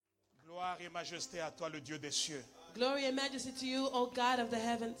et majesté à toi, le Dieu des cieux. Glory and majesty to you, O God of the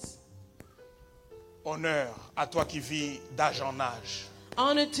heavens. Honneur à toi qui vis d'âge en âge.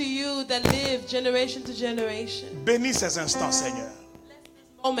 Honor to you that live generation to generation. Bénis ces instants, Seigneur.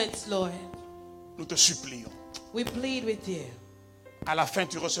 Moments, Lord. Nous te supplions. We plead with you. À la fin,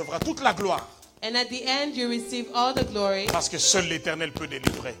 tu recevras toute la gloire. And at the end, you receive all the glory. Parce que seul l'Éternel peut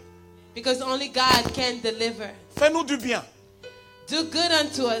délivrer. Because only God can deliver. Fais-nous du bien. Do good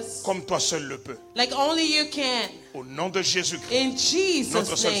unto us. Comme toi seul le peux. Like only you can. Au nom de Jésus-Christ. In Jesus'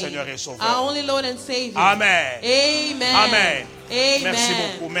 Notre seul name. Seigneur et Sauveur. Our only Lord and Savior. Amen. Amen. Amen. Amen. Merci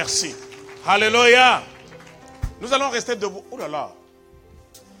beaucoup. Merci. Alléluia. Nous allons rester debout. Oh là là.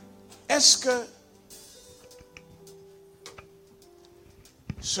 Est-ce que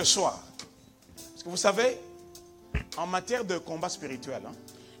ce soir, parce que vous savez, en matière de combat spirituel,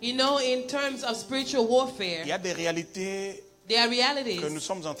 You know, in terms of spiritual warfare, il y a des réalités there are realities. que nous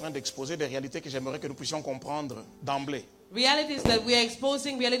sommes en train d'exposer, des réalités que j'aimerais que nous puissions comprendre d'emblée. Realities that we are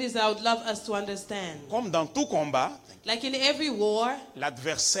exposing, realities that I would love us to understand. Comme dans tout combat, Like in every war,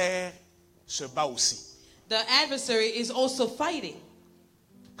 l'adversaire se bat aussi. the adversary is also fighting.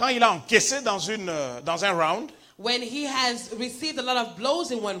 Quand il a encaissé dans un round, When he has received a lot of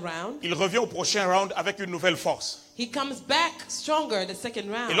blows in one round, il revient au prochain round avec une nouvelle force. he comes back stronger the second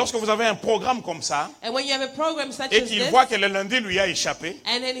Et round. lorsque vous avez un programme comme ça, And when you have a program such et as qu'il this, voit que le lundi lui a échappé,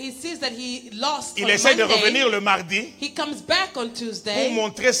 and then he sees that he lost il on essaie de Monday, revenir le mardi he comes back on pour Tuesday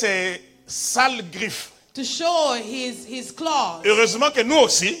montrer ses sales griffes. to show his claws. Heureusement que nous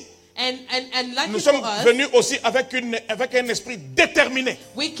aussi, And lucky nous for sommes us, venus aussi avec un esprit déterminé.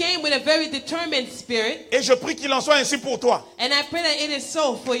 we came with a very determined spirit, Et je prie qu'il en soit ainsi pour toi. and I pray that it is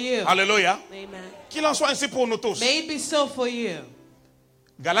so for you. Alléluia. Amen. Qu'il en soit ainsi pour nous tous. May it be so for you.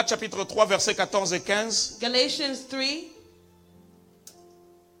 Galates chapitre 3, versets 14 et 15. Galatians 3,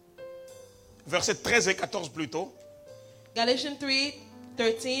 Versets 13 et 14 plutôt. Galatians 3,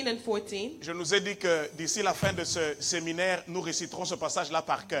 13 and 14. Je nous ai dit que d'ici la fin de ce séminaire, nous réciterons ce passage-là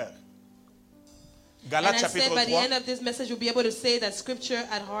par cœur. And Galates I said chapitre by the 3. end of this message, you'll be able to say that scripture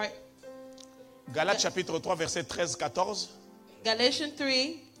at heart. Galates chapitre 3, versets 13, 14. Galatians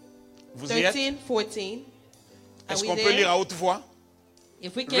 3, Vous y êtes? 13, 14. Are Est-ce we qu'on peut there? lire à haute voix?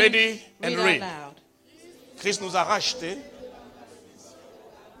 If we can Ready and read out read. loud. Christ nous a rachetés.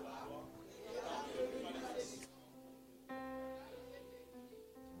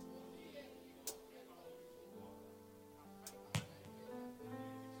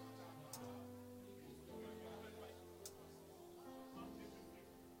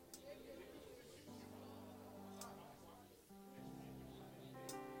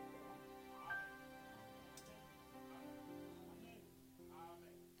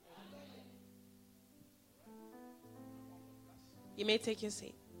 You may take your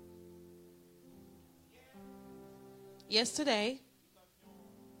seat. Yesterday,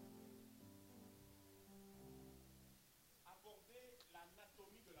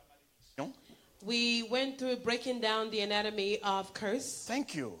 we went through breaking down the anatomy of curse.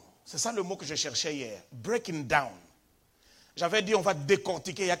 Thank you. C'est ça le mot que je cherchais hier. Breaking down. J'avais dit on va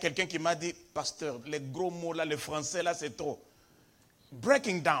décortiquer. Il y a quelqu'un qui m'a dit, pasteur, les gros mots là, le français là, c'est trop.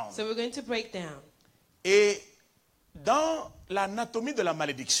 Breaking down. So we're going to break down. Et dans l'anatomie de la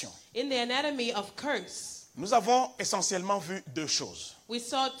malédiction, In the anatomy of curse, nous avons essentiellement vu deux choses. we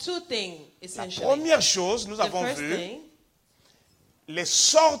saw two things La essentially. première chose, nous The avons first vu thing, les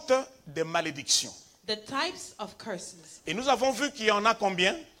sortes de malédictions. the types of curses. Et nous avons vu qu'il y en a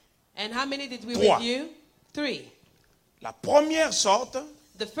combien? And how many did we Trois. review? 3. La première sorte,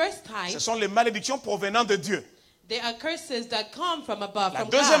 The first type, ce sont les malédictions provenant de Dieu. they are curses that come from above, La from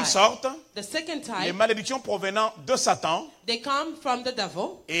deuxième God. sorte, The second les type, malédictions provenant de Satan. they come from the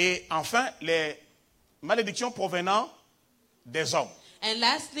devil. Et enfin, les malédictions provenant des hommes. And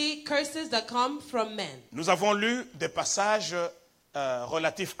lastly, curses that come from men. Nous avons lu des passages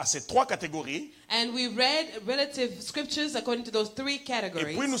relatifs à ces trois catégories. And we read relative scriptures according to those three Et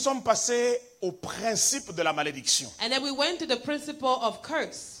categories. puis nous sommes passés au principe de la malédiction. And then we went to the principle of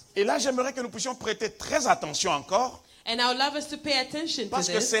curse. Et là, j'aimerais que nous puissions prêter très attention encore, And I would love us to pay attention to parce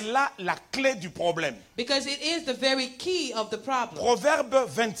que this c'est là la clé du problème. because it is the very key of the problem. Proverbe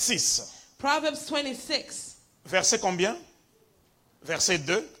 26, Proverbs 26, verset combien? Verset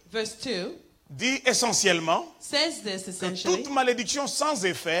 2, verse 2, dit essentiellement says this que essentially toute malédiction sans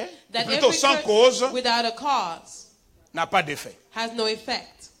effet, ou that plutôt every sans curse cause, without a cause n'a pas d'effet. has no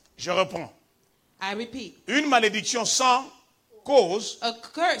effect. Je reprends. I repeat, Une malédiction sans cause a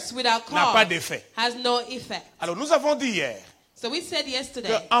curse without n'a pas cause d'effet. has no effect. Alors nous avons dit hier So we said yesterday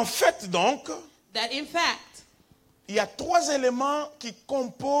que en fait donc, that in fact, il y a trois éléments qui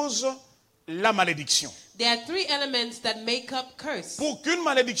composent la malédiction. There are three elements that make up curse. Pour qu'une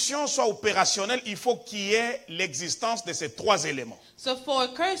malédiction soit opérationnelle, il faut qu'il y ait l'existence de ces trois éléments. So for a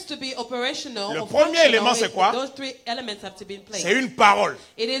curse to be operational, Le or premier functional, élément, c'est quoi? those three elements have to be in place. C'est une parole.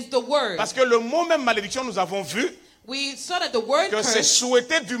 It is the word. Parce que le mot même malédiction, nous avons vu We saw that the word que c'est curse,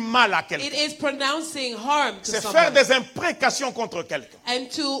 souhaiter du mal à it quelqu'un. is pronouncing harm to C'est faire someone. des imprécations contre quelqu'un. And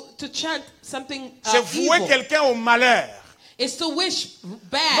to chant something C'est vouer evil. quelqu'un au malheur. It's to wish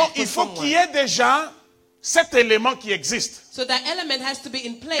bad Donc for il faut someone. qu'il y ait déjà cet élément qui existe. So that element has to be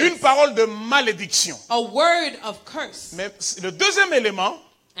in place. Une parole de malédiction. A word of curse. Mais le deuxième élément,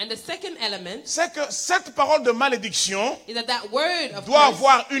 And the second element c'est que cette parole de malédiction is that word of doit curse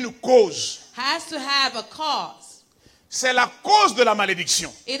avoir une cause. has to have a cause. C'est la cause de la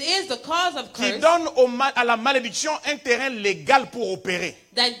malédiction It is the cause of qui curse donne à la malédiction un terrain légal pour opérer.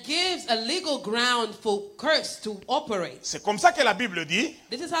 that gives a legal ground for curse to operate. C'est comme ça que la Bible dit,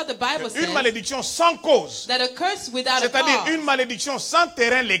 This is how the Bible une says malédiction sans cause, that a curse without a c'est-à-dire cause, une malédiction sans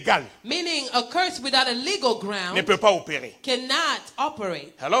terrain légal, meaning a curse without a legal ne ground, peut pas opérer. cannot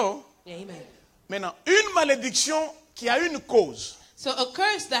operate. Hello? Amen. Maintenant, une malédiction qui a une cause So a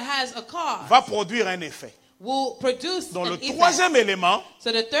curse that has a cause va produire un effet. will produce Donc an le effect. troisième élément,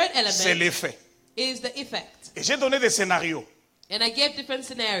 So the third c'est element l'effet. is the effect. Et j'ai donné des scénarios. And I gave different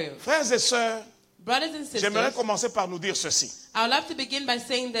scenarios. Frères et sœurs, Brothers and j'aimerais sisters, commencer par nous dire ceci. I would love to begin by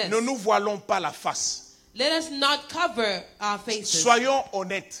saying this. Ne nous voilons pas la face. Let us not cover our faces. Soyons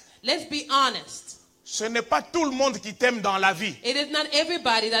honnêtes. Let's be honest. Ce n'est pas tout le monde qui t'aime dans la vie. It is not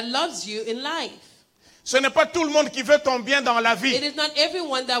everybody that loves you in life. Ce n'est pas tout le monde qui veut ton bien dans la It vie. is not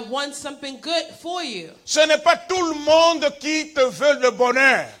everyone that wants something good for you. Ce n'est pas tout le monde qui te veut le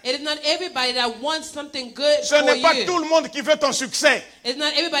bonheur. It is not everybody that wants something good Ce for n'est pas you. tout le monde qui veut ton succès. It's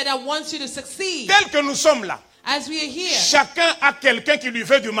not everybody that wants you to succeed. Tel que nous sommes là, As we are here, chacun a quelqu'un qui lui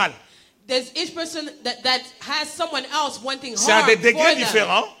veut du mal. there's each person that has someone else wanting C'est à harm des for degrés them.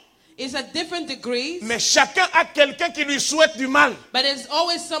 différents, It's at different degrees, mais chacun a quelqu'un qui lui souhaite du mal. but there's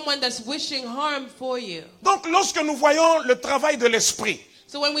always someone that's wishing harm for you. Donc lorsque nous voyons le travail de l'esprit,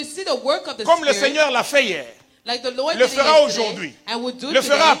 So when we see the work of the comme le Spirit, Seigneur l'a fait hier, like the Lord le did it fera yesterday, aujourd'hui, and will do le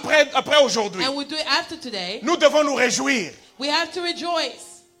fera today, après aujourd'hui, and will do it after today, nous devons nous réjouir. we have to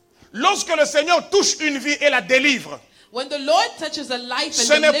rejoice. Lorsque le Seigneur touche une vie et la délivre, When the Lord touches a life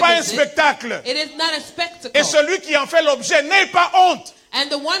ce and n'est pas un delivers it, spectacle. it is not a spectacle. Et celui qui en fait l'objet n'ait pas honte. And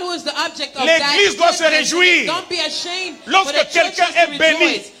the one who is the object of L'Église doit se réjouir. don't be ashamed. Lorsque for the church quelqu'un has to est béni,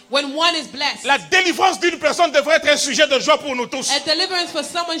 rejoice when one is blessed. La délivrance d'une personne devrait être un sujet de joie pour nous tous. A deliverance for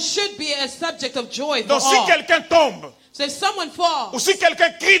someone should be a subject of joy for Donc si all. quelqu'un tombe, So if someone falls, ou si quelqu'un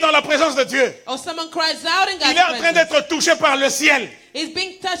crie dans la présence de Dieu, or someone cries out in il God's est en train presence, d'être touché par le ciel. he's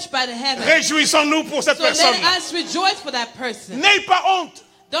being touched by the heaven. Réjouissons-nous pour cette So personne. let us rejoice for that person. N'aie pas honte.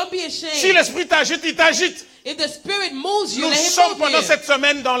 Don't be Si ashamed. l'esprit t'agite, il t'agite. If the Spirit moves you, Nous let him sommes move pendant you. cette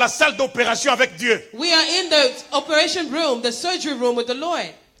semaine dans la salle d'opération avec Dieu. We are in the operation room, the surgery room with the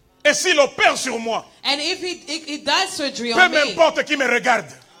Lord. Et s'il opère sur moi, And if he does surgery peu on me, m'importe qui me regarde.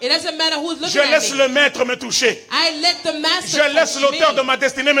 it doesn't matter who's Je looking at laisse me. le maître me toucher. I let the master Je laisse touch l'auteur me. de ma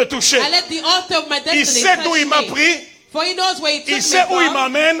destinée me toucher. I let the author of my destiny Il sait touch d'où il m'a me. pris. For he knows where he took Il me sait où il from.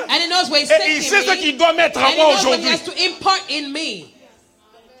 m'amène. And he knows where he's Et taking il sait ce me. qu'il doit mettre en And he moi knows what he aujourd'hui. has to impart in me.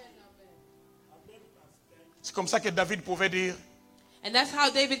 C'est comme ça que David pouvait dire, And that's how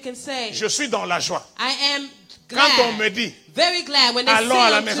David can say, je suis dans la joie. I am Quand on glad, me dit, very glad when they allons say à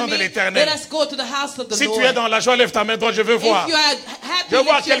la unto maison de me, l'Éternel. let us go to the house of the si Lord. tu es dans la joie, lève ta main droite, je veux voir. If you are happy, Je veux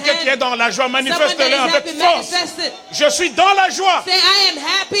voir lift your quelqu'un qui est hand. dans la joie, Someone that manifeste-le is avec happy, force. manifest it. Je suis dans la joie. Say, I am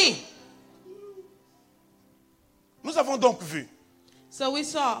happy. Nous avons donc vu So we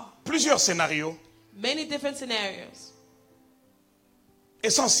saw plusieurs scénarios, many different scenarios.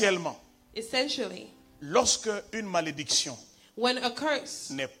 essentiellement, Essentially, lorsque une malédiction when a curse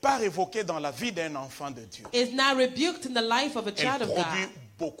n'est pas révoquée dans la vie d'un enfant de Dieu, is not rebuked in the life of a elle child of produit God,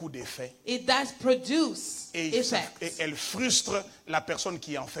 beaucoup d'effets it does produce et effects. elle frustre la personne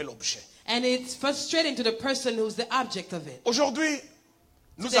qui en fait l'objet. And it's frustrating to the person who's the object of it. Aujourd'hui,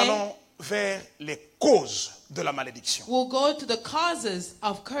 nous Today, allons vers les causes de la malédiction. We'll go to the causes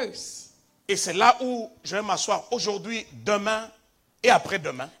of curse. Et c'est là où je vais m'asseoir aujourd'hui, demain et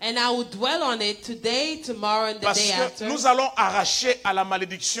après-demain. And I will dwell on it today, tomorrow, and the Parce day que after. nous allons arracher à la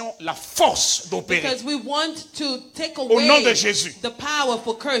malédiction la force d'opérer. Because we want to take Au nom de away Jésus. the power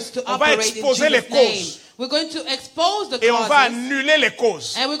for curse to On va operate in exposer les Jesus' name. causes. We're going to expose the Et on va causes annuler les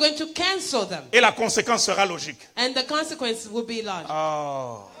causes. and we're going to cancel them. Et la conséquence sera logique. And the consequence will be large.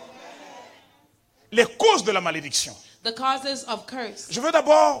 Les causes de la malédiction. The causes of curse. Je veux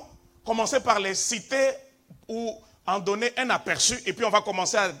d'abord commencer par les citer ou en donner un aperçu et puis on va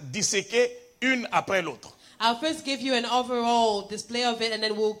commencer à disséquer une après l'autre. I'll first give you an overall display of it, and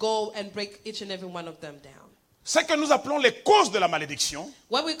then we'll go and break each and every one of them down. Ce que nous appelons les causes de la malédiction,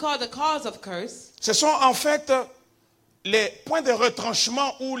 What we call the cause of curse, ce sont en fait les points de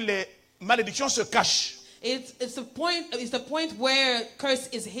retranchement où les malédictions se cachent. it's the point where curse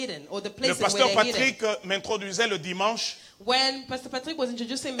is hidden, or the Le places pasteur where they're hidden. Patrick m'introduisait le dimanche When Pastor Patrick was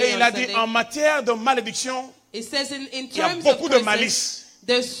introducing me et il on a dit Sunday, en matière de malédiction, it says in il y a terms of beaucoup de curses, malice.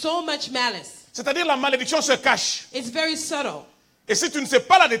 there's so much malice. C'est-à-dire la malédiction se cache. It's very subtle. Et si tu ne sais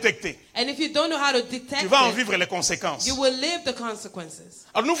pas la détecter, And if you don't know how to detect tu vas en it, vivre les conséquences. you will live the consequences.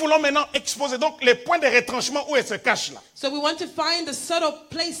 Alors nous voulons maintenant exposer donc les points de retranchement où elles se cachent là. So we want to find the subtle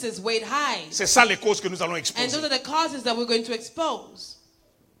places where it hides. C'est ça les causes que nous allons And exposer. those are the causes that we're going to expose.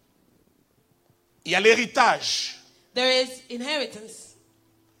 Il y a l'héritage There is inheritance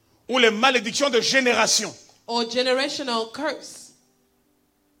ou les malédictions de génération. or generational curse.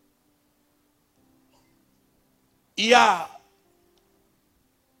 Il y a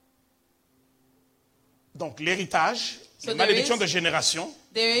donc l'héritage, So les malédictions there de génération.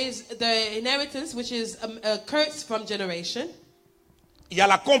 There is the inheritance, which is a curse from generation. Il y a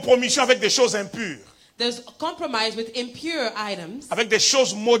la compromission avec des choses impures, There's a compromise with impure items, avec des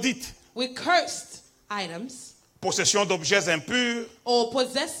choses maudites, with cursed items, possession d'objets impurs, or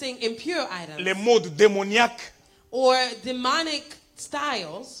possessing impure items, les modes démoniaques, or demonic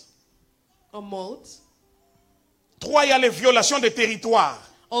styles or modes, 3, il y a les violations des territoires.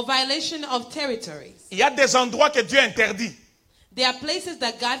 or violation of territories. Il y a des endroits que Dieu interdit. There are places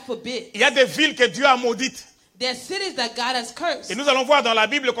that God forbids. Il y a des villes que Dieu a maudites. There are cities that God has cursed. Et nous allons voir dans la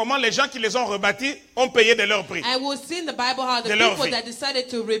Bible comment les gens qui les ont rebâtis ont payé de leur prix. And we'll see in the Bible how the De leur people vie. that decided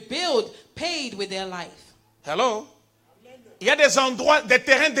to rebuild paid with their life. Hello? Il y a des endroits, des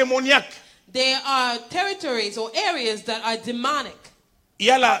terrains démoniaques. There are territories or areas that are demonic. Il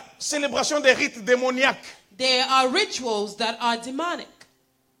y a la célébration des rites démoniaques. There are rituals that are demonic.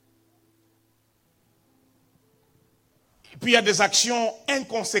 Et puis il y a des actions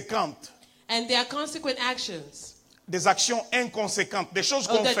inconséquentes. And there are consequent actions. Des actions inconséquentes. Des choses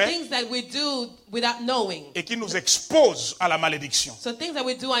Or qu'on the fait things that we do without knowing. et qui nous exposent à la malédiction. So things that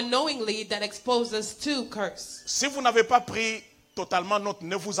we do unknowingly that expose us to curse. Si vous n'avez pas pris totalement note,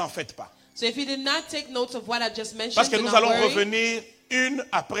 ne vous en faites pas. So if you did not take notes of what I just mentioned, Parce que do nous not allons worry. revenir une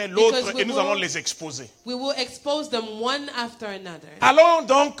après l'autre Because we et nous will- allons les exposer. We will expose them one after another. Allons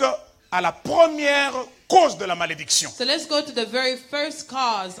donc à la première cause de la malédiction. So let's go to the very first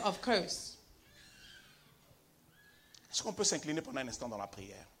cause of curse. Est-ce qu'on peut s'incliner pendant un instant dans la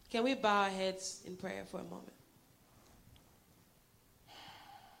prière? Can we bow our heads in prayer for a moment?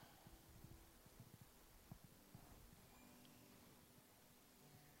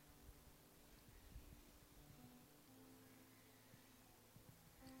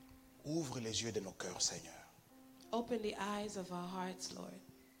 Ouvre les yeux de nos cœurs, Seigneur. Open the eyes of our hearts, Lord.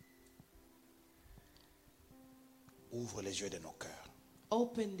 Ouvre les yeux de nos cœurs.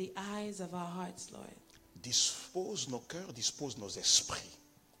 Open the eyes of our hearts, Lord. Dispose nos cœurs, dispose nos esprits.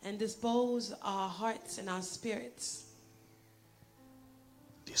 And dispose our hearts and our spirits.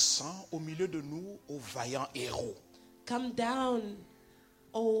 Descends au milieu de nous, ô vaillant héros. Come down,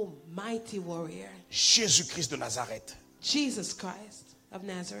 O mighty warrior, Jésus-Christ de Nazareth, Jesus Christ of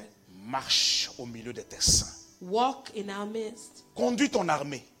Nazareth. marche au milieu de tes saints. Walk in our midst Conduis ton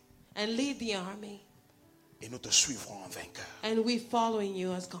armée and lead the army. et nous te suivrons en vainqueur. And we following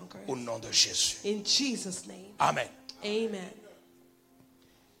you as conquerors. Au nom de Jésus. In Jesus' name. Amen. Amen.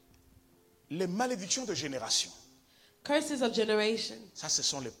 Les malédictions de génération. Curses of generation. Ça,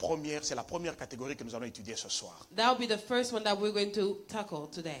 c'est la première catégorie que nous allons étudier ce soir. That will be the first one that we're going to tackle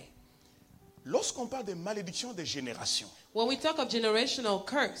today. Lorsqu'on parle de malédiction de génération, When we talk of generational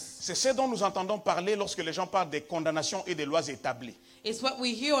curse, c'est ce dont nous entendons parler lorsque les gens parlent des condamnations et des lois établies. it's what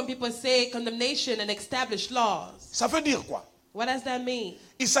we hear when people say condemnation and established laws. Ça veut dire quoi? What does that mean?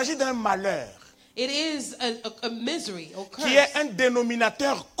 Il s'agit d'un malheur It is a misery or qui est curse un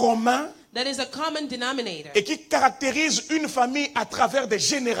dénominateur commun that is a common denominator et qui caractérise une famille à travers des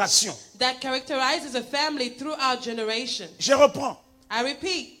générations. that characterizes a family throughout generations. Je reprends. I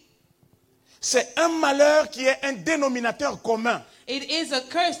repeat, C'est un malheur qui est un dénominateur commun, it is a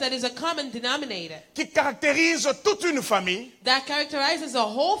curse that is a common denominator qui caractérise toute une famille that characterizes a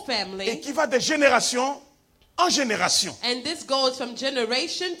whole et family, qui va de génération en génération. and this goes from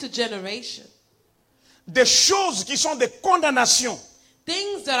generation to generation. Des choses qui sont des condamnations,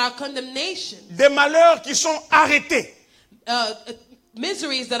 Things that are condemnation, des malheurs qui sont arrêtés,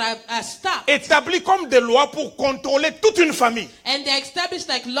 miseries that are stopped. établis comme des lois pour contrôler toute une famille. And they established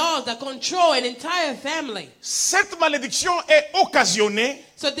like laws that control an entire family. Cette malédiction est occasionnée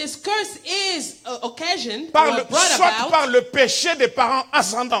So this curse is occasioned par or brought soit about. par le péché des parents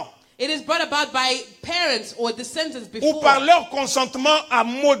ascendants It is brought about by parents or descendants ou before, par leur consentement à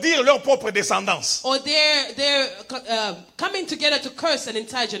maudire leur propre descendance. or they're coming together to curse an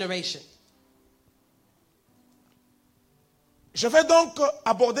entire generation. Je vais donc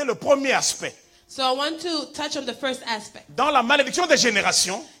aborder le premier aspect. So I want to touch on the first aspect. Dans la malédiction des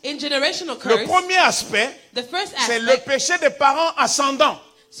générations, In generational le curse, premier aspect, the first c'est le aspect, péché des parents ascendants.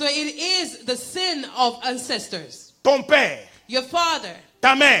 so it is the sin of ancestors. Ton père, Your father,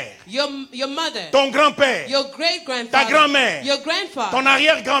 ta mère, your mother, ton grand-père, your great-grandfather, ta grand-mère, your grandfather, ton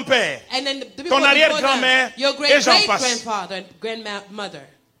arrière-grand-père. and then the people ton before arrière-grand-mère, them, your et j'en passe. great-great-grandfather and grandmother.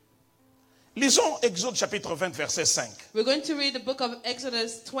 Lisons Exode chapitre 20, verset 5. We're going to read the book of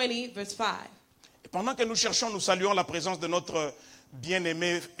Exodus 20, verse 5. Et pendant que nous cherchons, nous saluons la présence de notre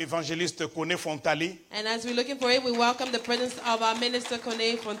bien-aimé évangéliste Koné Fontali. And as we're looking for it, we welcome the presence of our minister,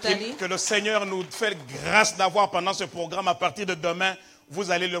 Kone Fontali. Que le Seigneur nous fait grâce d'avoir pendant ce programme, à partir de demain,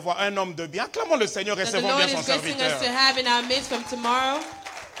 vous allez le voir, un homme de bien. Acclamons le Seigneur, That the recevons Lord bien is son blessing serviteur. us to have in our midst from tomorrow.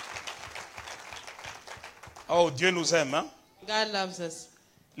 Oh, Dieu nous aime. Hein? God loves us.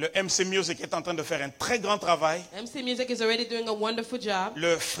 Le MC Music est en train de faire un très grand travail. MC Music is already doing a wonderful job.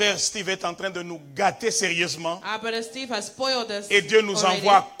 Le frère Steve est en train de nous gâter sérieusement. Our brother Steve has spoiled us. Et Dieu nous already.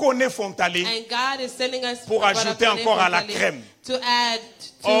 envoie Koné Fontali And God is sending us pour Brother ajouter Kone encore à la Fontali crème. to add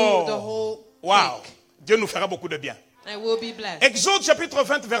to Oh, the whole wow. cake. Dieu nous fera beaucoup de bien. And we'll be blessed. Exode chapitre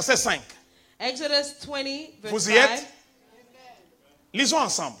 20, verset 5. Exodus 20, verse Vous y 5. êtes? Lisons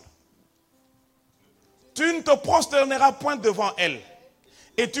ensemble. Tu ne te prosterneras point devant elles,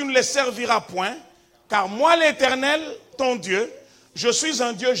 et tu ne les serviras point, car moi l'Éternel, ton Dieu, je suis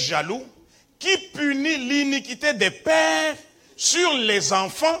un Dieu jaloux, qui punit l'iniquité des pères sur les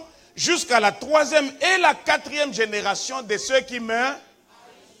enfants jusqu'à la 3e et la 4e génération de ceux qui meurent.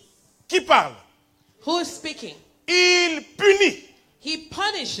 Qui parle? Who is speaking? Il punit He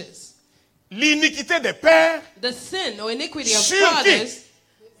punishes l'iniquité des pères. the sin or iniquity of Sur fathers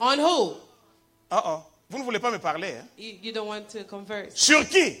on who? Vous ne voulez pas me parler, hein? You don't want to converse. Sur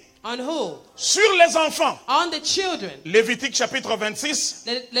qui? On who? Sur les enfants. On the children. Lévitique chapitre 26,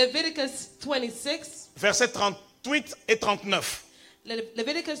 Leviticus 26. versets 38 et 39.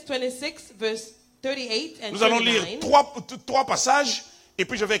 Leviticus 26, verse 38 and Nous allons lire 39. trois passages et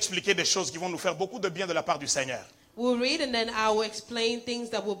puis je vais expliquer des choses qui vont nous faire beaucoup de bien de la part du Seigneur. We'll read and then I will explain things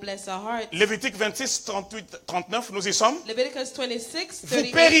that will bless our hearts. Lévitique 26, 38, 39, nous y sommes. Leviticus 26, Vous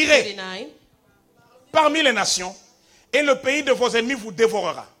 38, périrez 39. parmi les nations et le pays de vos ennemis vous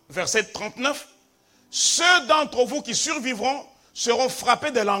dévorera. Verset 39. Ceux d'entre vous qui survivront seront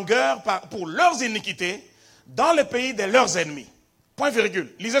frappés de langueur pour leurs iniquités dans le pays de leurs ennemis. Point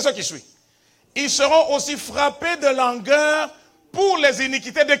virgule. Lisez ce qui suit. Ils seront aussi frappés de langueur pour les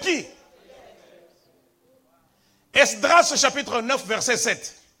iniquités de qui? Esdras chapitre 9 verset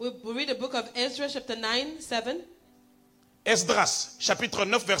 7. We'll read the book of Ezra chapter 9, 7. Esdras chapitre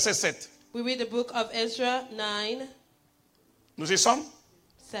 9 verset 7. We read the book of Ezra 9, Nous y sommes?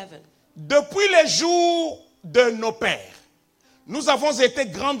 7. Depuis les jours de nos pères, nous avons été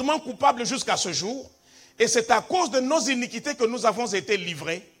grandement coupables jusqu'à ce jour, et c'est à cause de nos iniquités que nous avons été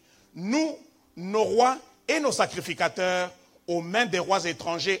livrés, nous, nos rois et nos sacrificateurs, aux mains des rois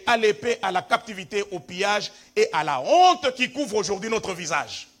étrangers, à l'épée, à la captivité, au pillage et à la honte qui couvre aujourd'hui notre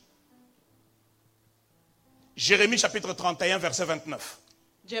visage. Jérémie chapitre 31, verset 29.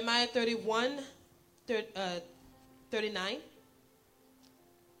 Jeremiah 31, 39.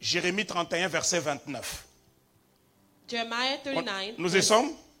 Jérémie 31, verset 29. Jeremiah 39, Nous y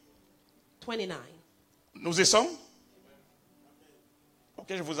sommes? 29. Nous y sommes? Ok,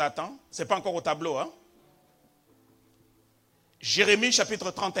 je vous attends. Ce n'est pas encore au tableau, hein? Jérémie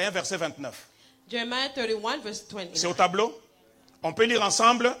chapitre 31, verset 29. Jeremiah 31, verse C'est au 29. tableau? On peut lire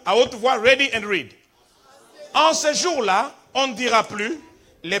ensemble à haute voix. Ready and read. En ce jour-là, on ne dira plus,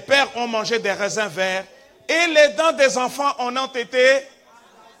 les pères ont mangé des raisins verts et les dents des enfants en ont été...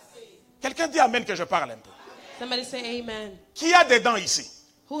 Quelqu'un dit amen que je parle un peu. Somebody say amen. Qui a des dents ici?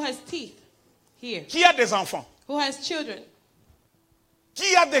 Who has teeth? Here. Qui a des enfants? Who has children?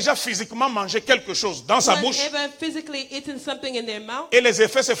 Qui a déjà physiquement mangé quelque chose dans sa Who bouche has ever physically eaten something in their mouth? et les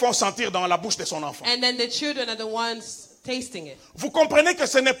effets se font sentir dans la bouche de son enfant? And then the children are the ones tasting it. Vous comprenez que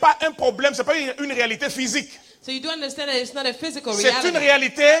ce n'est pas un problème, ce n'est pas une réalité physique. So you do understand that it's not a physical C'est une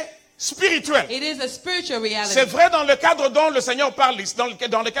reality. réalité spirituelle. It is a spiritual C'est reality. vrai dans le cadre dont le Seigneur parle ici,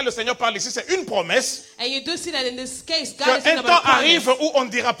 dans lequel le Seigneur parle ici, c'est une promesse. And you do see that in this case, God is Qu'un talking temps about a arrive promise. où on ne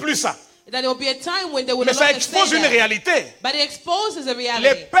dira plus ça. That there will be a time when they will Mais no ça longer expose say une that. réalité. But it exposes a Les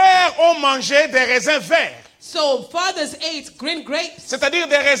reality. pères ont mangé des raisins verts. So fathers ate green grapes, C'est-à-dire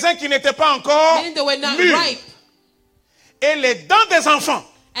des raisins qui n'étaient pas encore meaning they were not mûrs. ripe. Et les dents des enfants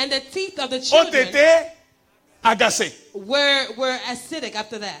And the teeth of the ont children été agacées. were acidic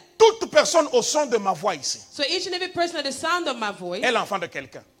after that. Toute personne au son de ma voix ici So each and every person at the sound of my voice est l'enfant de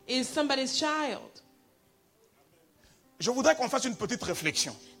quelqu'un. is somebody's child. Je voudrais qu'on fasse une petite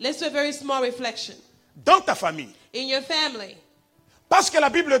réflexion. Let's do a very small reflection. Dans ta famille, In your family, parce que la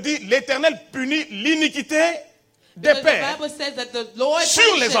Bible dit l'Éternel punit l'iniquité des because the pères Bible says that the Lord sur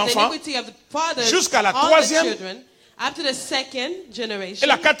les punishes the enfants iniquity of the fathers jusqu'à la on the troisième children, up to the second et generation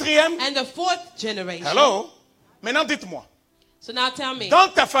la quatrième. and the fourth generation. Hello? Maintenant dites-moi, So now tell me, dans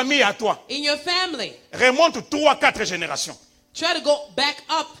ta famille à toi, in your family, remonte 3-4 générations. try to go back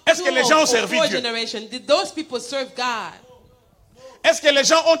up Est-ce que les gens ont servi 4 Dieu? generations. Did those people serve God? Est-ce que les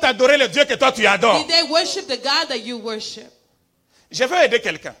gens ont adoré le Dieu que toi tu adores? Did they worship the God that you worship? Je veux aider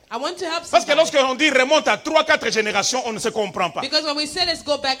quelqu'un. I want to help Parce que somebody. lorsqu'on dit remonte à 3-4 générations, on ne se comprend pas. Because when we say let's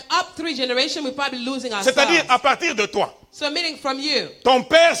go back up 3 generations, we're probably losing ourselves. C'est-à-dire à partir de toi. So meaning from you. Ton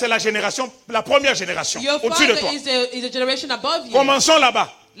père, c'est la première génération, Your au-dessus de father toi. is a generation above you. Commençons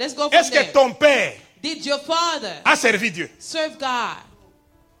là-bas. Let's go from Est-ce there. que ton père Did your father a servi Dieu? serve God?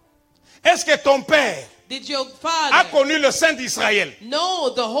 Est-ce que ton père Did your a father connu le Saint d'Israël? know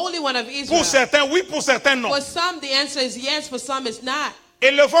the Holy One of Israel? Pour certains, oui, pour certains, non. For some, the answer is yes. For some, it's not.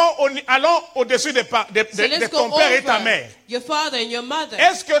 Allons au-dessus de So let's go ton père et ta over mère. your father and your mother.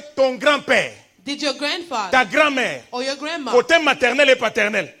 Est-ce que ton grand-père, Did your grandfather ta grand-mère, or your grandmother, côté maternel et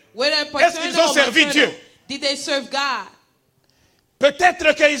paternel, whether est-ce qu'ils paternal ont or servi maternal, Dieu? did they serve God?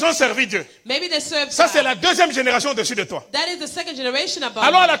 Peut-être qu'ils ont servi Dieu. Maybe they served Ça, God. c'est la deuxième génération au-dessus de toi. That is the second generation above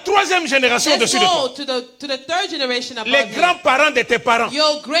Alors, you. la troisième génération Let's au-dessus de go toi. to the third generation above Les you. grands-parents de tes parents.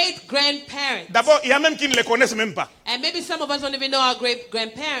 Your great-grandparents. D'abord, il y a même qui ne les connaissent même pas. And maybe some of us don't even know our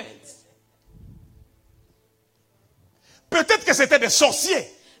great-grandparents. Peut-être que c'était des sorciers.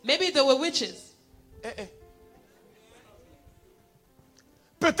 Maybe they were witches.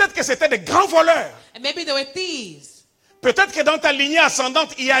 Peut-être que c'était des grands voleurs. And maybe they were thieves. Peut-être que dans ta lignée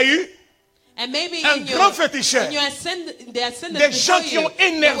ascendante, il y a eu And maybe un in grand your, féticheur. in your the ascendants Des gens before qui you, ont there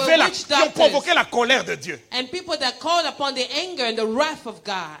énervé, were witch qui ont doctors provoqué la colère de Dieu. and people that called upon the anger and the wrath of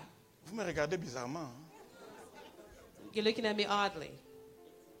God. Vous me regardez bizarrement. Hein? You're looking at me oddly.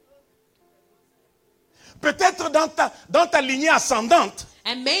 Peut-être dans ta lignée ascendante,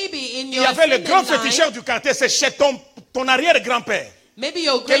 And maybe in il your y avait le grand ascendant féticheur line, du quartier, c'est chez ton arrière-grand-père. maybe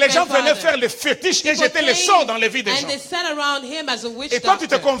your Que les gens venaient faire great-grandfather. les fétiches et People jeter les came sorts dans les vies des and gens. they sat around him as a witch Et toi, tu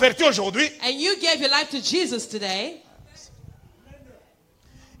te doctor. convertis aujourd'hui And you gave your life to Jesus today.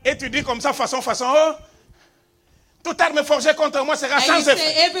 et tu dis comme ça, façon, oh, toute arme forgée contre moi sera And you sans say,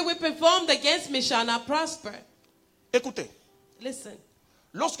 effet. every weapon formed against me shall not prosper. Écoutez, Listen,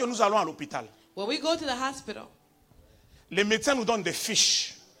 lorsque nous allons à l'hôpital, when we go to the hospital, les médecins nous donnent des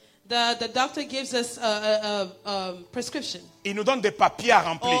fiches. the doctor gives us a prescription Ils nous donnent des papiers à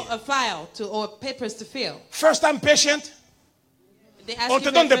remplir. or a file or papers to fill. First time patient, They ask On you te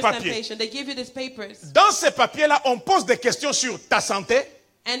for donne a des first-time papiers. patient. They give you these papers. dans ces papiers-là, on pose des questions sur ta santé,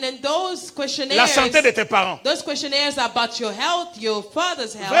 And then those la questionnaires, santé de tes parents. those questionnaires are about your health, your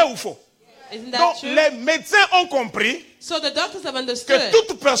father's Vrai health. ou faux? Isn't that Donc, true? les médecins ont compris So the doctors have que understood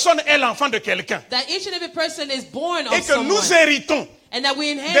toute personne est l'enfant de quelqu'un. that each and every person is born Et of que someone. nous héritons And that we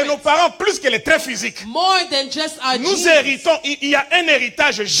de nos inherit parents plus que les traits physiques. more than just our Nous genes. héritons, il y a un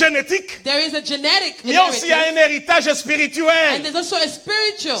héritage génétique, There is a genetic mais aussi il y a un inheritance. héritage And spirituel. there's also a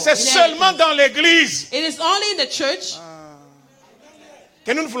spiritual C'est seulement inheritance. dans l'église It is only in the church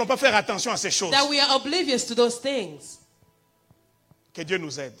que nous ne voulons pas faire attention à ces choses. that we are oblivious to those things. Que Dieu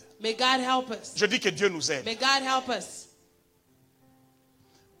nous aide. May God help us. Je dis que Dieu nous aide. May God help us.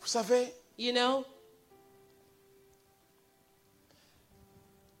 Vous savez, You know,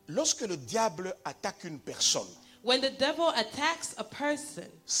 lorsque le diable attaque une personne, when the devil attacks a person,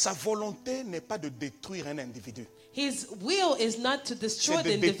 sa volonté n'est pas de détruire un individu, his will is not to destroy c'est the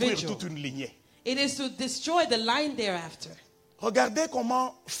de détruire individual. toute une lignée. It is to destroy the line thereafter. Regardez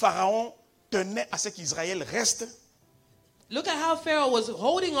comment Pharaon tenait à ce qu'Israël reste Look at how Pharaoh was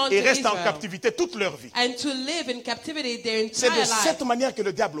holding on to et reste en Israel captivité toute leur vie. and to live in captivity their C'est entire de life. cette manière que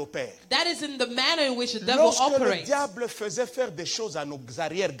le diable opère. That is in the manner in which the devil Lorsque le operates. diable faisait faire des choses à nos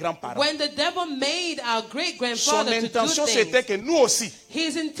arrière-grands-parents, When the devil made our son great-grandfather to do intention c'était things, que nous aussi.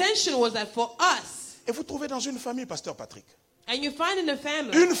 his intention was that for us, Et vous trouvez dans une famille, Pasteur Patrick, And you find in a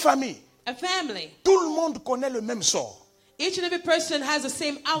family, Une famille, tout le monde connaît le même sort. each and every person has the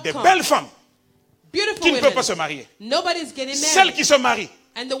same Des outcome. belles femmes Beautiful qui ne peuvent pas women. se marier. Nobody's getting Celles married. qui se marient,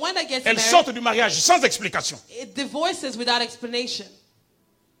 And the one that gets elles married, sortent du mariage sans explication. it divorces without explanation.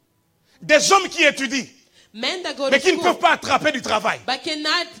 Des hommes qui étudient, Men that go to mais qui ne school, peuvent pas attraper du travail. but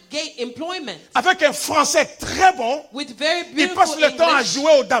cannot get employment. Avec un français très bon, With very ils beautiful passent le temps à English,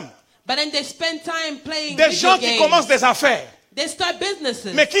 jouer aux dames. but then they spend time playing Des video gens qui games. commencent des affaires, They start businesses.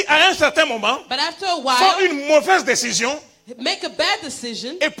 mais qui, à un certain moment, But after a font while, une mauvaise décision make a bad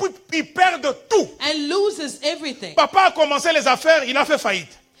decision et puis ils perdent tout. and loses everything. Papa a commencé les affaires, il a fait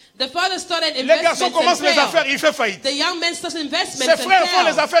faillite. The father started Les garçons investments and commencent les affaires, failed. il fait faillite. The young man starts investments Ses and frères font les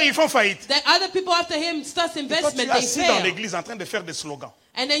failed. affaires, ils font faillite. The other people after him starts Toi, tu investment, es they assis dans fail. l'église en train de faire des slogans.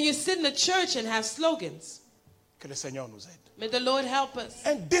 And then you sit in the church and have slogans. Que le Seigneur nous aide. May the Lord help us.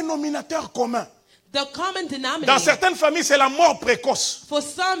 Un dénominateur commun. The common Dans denominator certaines familles, c'est la mort précoce. for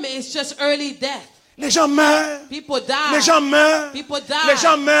some is just early death. Les gens meurent. People die. Les gens meurent. People die. Les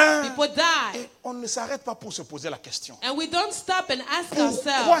gens meurent. People die. Et on ne s'arrête pas pour se poser la question. And we don't stop and ask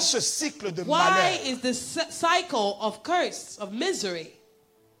Pourquoi ourselves, ce cycle de why malheur? is this cycle of curse, of misery?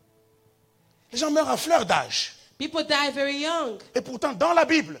 Les gens meurent à fleur d'âge. People die very young. Et pourtant, dans la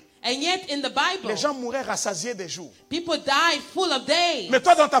Bible, And yet in the Bible, les gens mouraient rassasiés des jours. people died full of days. Mais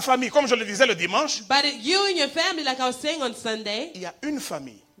toi, dans ta famille, comme je le disais le dimanche, But you and your family, like I was saying on Sunday, il y a une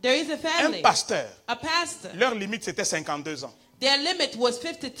famille, there is a un family, pasteur. a pastor. Leur limite, c'était 52 ans. Their limit was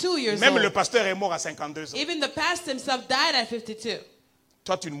 52 years Même old. le pasteur est mort à 52 ans. Even the pastor himself died at 52.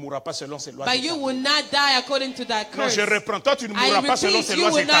 Toi, tu ne mourras pas selon ces lois. But you will not die according to that Non, curse. je reprends. Toi, tu ne I mourras pas selon repeat, ces you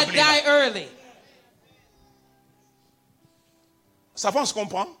lois will not établies. die early. Ça va, on se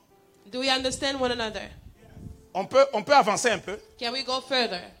comprend? Do we understand one another? On peut avancer un peu. Can we go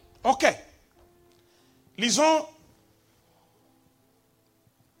further? Ok. Lisons.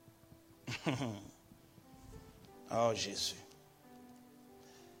 Oh Jésus.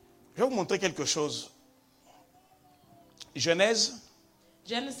 Je vais vous montrer quelque chose. Genèse,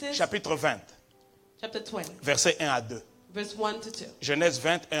 Genesis chapitre 20, chapter 20, versets 1 à 2. verse 1 to 2. Genèse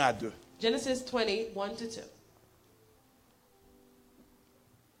 20, 1 à 2. Genesis 20, 1 to 2.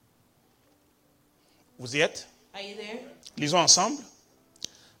 Vous y êtes? Are you there? Lisons ensemble.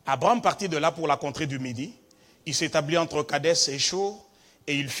 Abraham partit de là pour la contrée du Midi. Il s'établit entre Kadès et Shur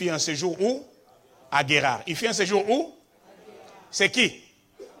et il fit un séjour où? À Guérar. Il fit un séjour où? C'est qui?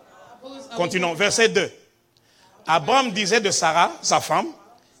 Continuons. Verset 2. Abraham disait de Sarah, sa femme,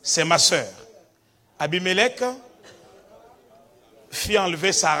 c'est ma sœur. Abimelech fit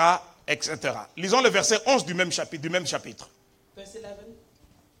enlever Sarah, etc. Lisons le verset 11 du même chapitre. Verse 11.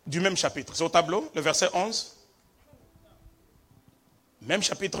 Du même chapitre. C'est au tableau, le verset 11. Même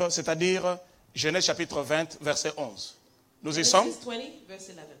chapitre, c'est-à-dire Genèse chapitre 20, verset 11. Nous y sommes. Genesis 20, verse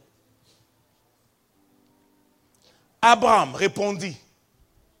 11. Abraham répondit,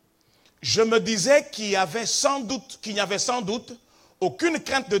 je me disais qu'il n'y avait sans doute aucune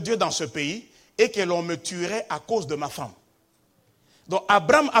crainte de Dieu dans ce pays et que l'on me tuerait à cause de ma femme. Donc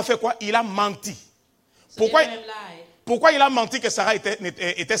Abraham a fait quoi? Il a menti. So Abraham lied. Pourquoi il a menti que Sarah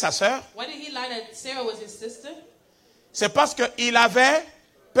était sa sœur? Why did he lie that Sarah was his sister? C'est parce qu'il avait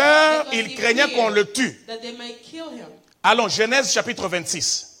peur, Because il he craignait feared qu'on le tue. that they might kill him. Allons, Genèse chapitre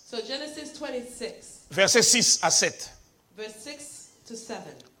 26, So Genesis 26, versets 6 à 7. verse 6 to 7.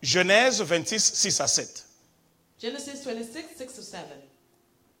 Genèse 26, 6 à 7. Genesis 26, 6 to 7.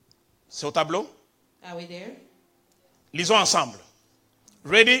 C'est au tableau? Are we there? Lisons ensemble.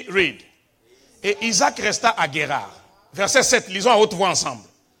 Ready, read. Et Isaac resta à Guérar. Verset 7, lisons à haute voix ensemble.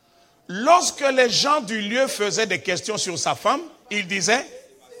 Lorsque les gens du lieu faisaient des questions sur sa femme, il disait,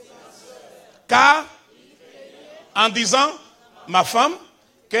 car, en disant, ma femme,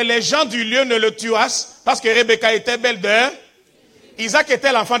 que les gens du lieu ne le tuassent, parce que Rebecca était belle de... Isaac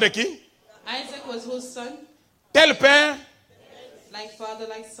était l'enfant de qui? Isaac was whose son? Tel père, Like father,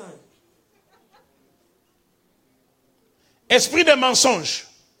 like son. esprit de mensonge.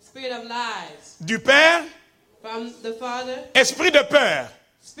 Spirit of lies. Du père, From the father. esprit de peur.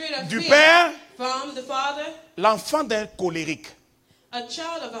 Spirit of Du fear. père, From the father. l'enfant d'un colérique A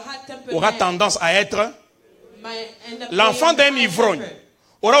child of a hot-tempered aura man tendance à être... might end up L'enfant being d'un ivrogne hot-tempered.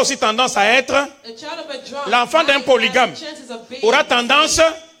 aura aussi tendance à être... A child of a drunk L'enfant d'un might polygame have chances of being aura tendance...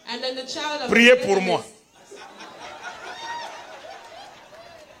 And then the child of Priez a pour moi. bigamist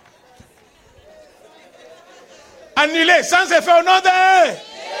Annulé, sans effet au nom de...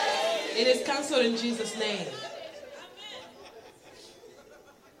 It is cancelled in Jesus' name.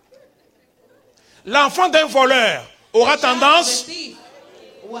 L'enfant d'un voleur aura The child of tendance... a thief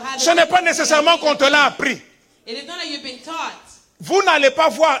will have Ce n'est pas nécessairement qu'on te l'a appris. It is not that you've been taught. Vous n'allez pas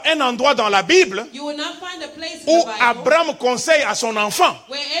voir un endroit dans la Bible You will not find a place in où the Bible Abraham conseille à son enfant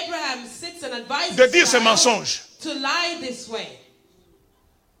where Abraham sits and advises de dire his ce child mensonge. to lie this way.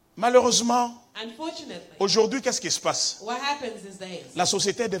 Malheureusement, Unfortunately, aujourd'hui, qu'est-ce qui se passe? what happens these days? La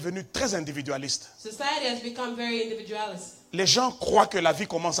société est devenue très individualiste. Society has become very individualist. Les gens croient que la vie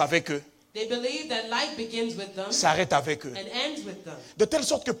commence avec eux, They believe that life begins with them s'arrête avec eux. and ends with them. De telle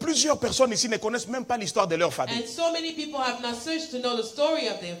sorte que plusieurs personnes ici ne connaissent même pas l'histoire de leur famille. And so many people have not searched to know the story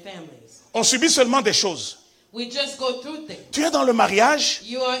of their families. On subit seulement des choses. We just go through things. Tu es dans le mariage,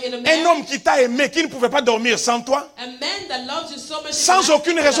 You are in a un marriage, homme qui t'a aimé, qui ne pouvait pas dormir sans toi, a man that loves you so much sans that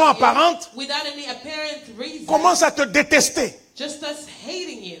aucune he raison loves you apparente, without any apparent reason, commence à te détester. just us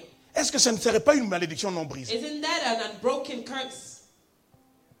hating you. Est-ce que ce ne serait pas une malédiction non brisée? Isn't that an unbroken curse?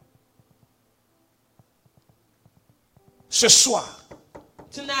 Ce soir,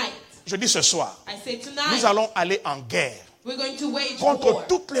 Tonight, je dis ce soir, I say nous tonight, allons aller en guerre we're going to wage contre war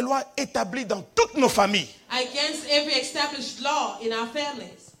toutes les lois établies dans toutes nos familles. against every established law in our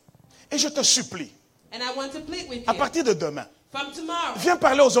families. Et je te supplie, And I want to plead with à you, partir de demain, from tomorrow, viens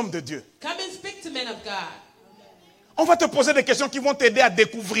parler aux hommes de Dieu. come and speak to men of God. On va te poser des questions qui vont t'aider à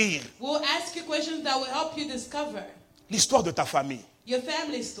découvrir We'll ask you questions that will help you discover l'histoire de ta famille, your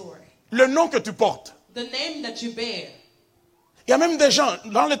family story, le nom que tu portes. the name that you bear. Il y a même des gens,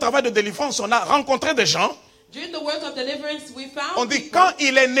 dans le travail de délivrance, on a rencontré des gens, During the work of deliverance, we found on dit people, quand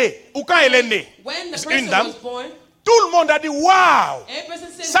il est né, ou quand elle est née, when the c'est person une dame, was born, tout le monde a dit waouh, every person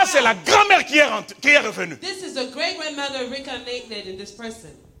said, ça c'est wow, la grand-mère qui est revenue. this is the great-grandmother reincarnated in this person.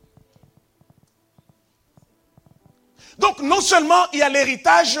 Donc non seulement il y a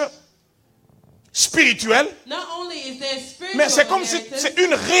l'héritage spirituel, Not only is there spiritual mais c'est comme si inheritance, c'est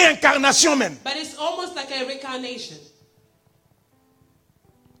une réincarnation même. but it's almost like a reincarnation.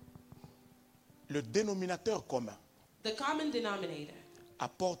 Le dénominateur commun The common denominator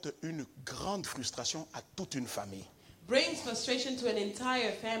apporte une grande frustration à toute une famille. brings frustration to an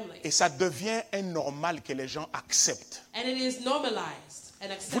entire family. Et ça devient un normal que les gens acceptent. And it is normalized and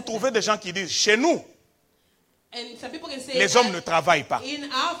Vous accepted. trouvez des gens qui disent, chez nous, And some people can say les hommes ne that travaillent pas. in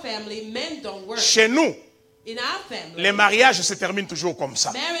our family, men don't work. Chez nous, In our family, les mariages se terminent toujours comme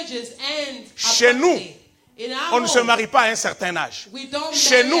ça. marriages end Chez nous, abruptly. In our On ne se home, marie pas à un certain âge. we don't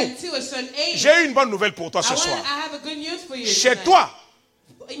Chez marry nous, until a certain age. j'ai une bonne nouvelle pour toi ce I soir. have a good news for you Chez tonight. toi,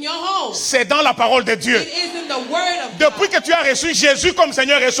 In your home, c'est dans la parole de Dieu. it is in the word of Depuis God. que tu as reçu Jésus comme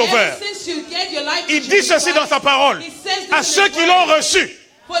Seigneur et Sauveur, Ever since you gave your life to il dit Jesus ceci dans Christ, sa parole. he says this À in ceux his qui word. l'ont reçu,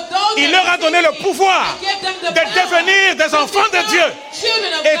 For those il that leur a donné le receive pouvoir it, he gave them the de power devenir des to enfants de become Dieu.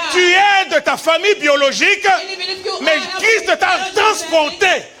 children of Et God. tu es de ta famille biologique, And even if you mais are Christ of t'a the transporté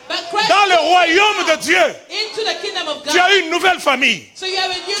family, but Christ dans le took you royaume de out Dieu. into the kingdom of God. Tu as une nouvelle famille. So you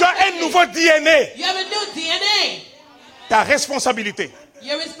have a new Tu as un family. nouveau DNA. You have a new DNA. Ta responsabilité,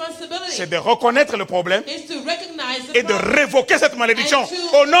 Your responsibility c'est de reconnaître le problème is to recognize the et de problem révoquer cette malédiction and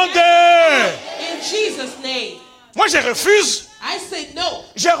to au nom de... in Jesus' name. Moi, je refuse. I say no.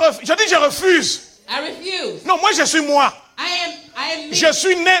 Je dis je refuse. I refuse. Non, moi, je suis moi. I am me. Je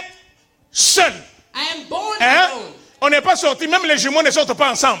suis né seul. I am born Hein? alone. On n'est pas sortis, même les jumeaux ne sortent pas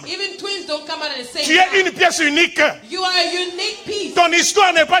ensemble. Even twins don't come out at the same Tu es time. une pièce unique. You are a unique piece. Ton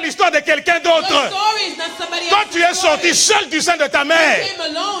histoire n'est pas l'histoire de quelqu'un Your d'autre. story is not somebody Toi, else's tu es story. sorti seul du sein de ta You mère. came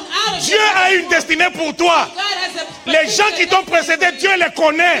alone out of Dieu your a mother's une womb. destinée pour toi. God has a Les gens qui t'ont particular précédé, destiny Dieu for you. les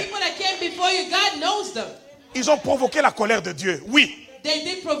connaît. People that came before you, God knows them. Ils ont provoqué la colère de Dieu. Oui. They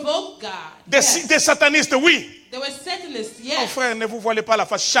did provoke God. Des, des satanistes, oui. They were Satanists, Mon yes. frère, ne vous voilez pas la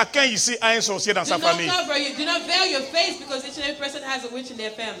face. Chacun ici a un sorcier dans Do sa not famille. cover you. Do not veil your face because each and every person has a witch in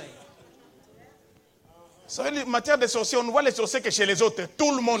their family. Vous savez, en matière de sorciers, on ne voit les sorciers que chez les autres.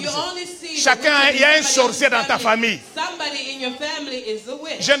 Tout le monde. You only see Chacun, the witch il y a un in somebody sorcier dans else's ta famille. Somebody in your family is a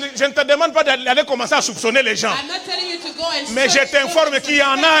witch. Je ne te demande pas d'aller commencer à soupçonner les gens. I'm not telling you to go and Mais je search t'informe for qu'il y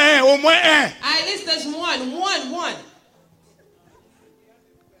en a un, au moins un. At least there's one.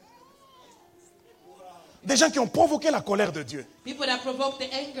 Des gens qui ont provoqué la colère de Dieu. People that provoke the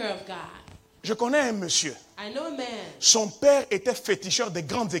anger of God. Je connais un monsieur. I know a man. Son père était féticheur des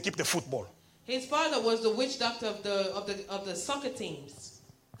grandes équipes de football. His father was the witch doctor of the soccer teams.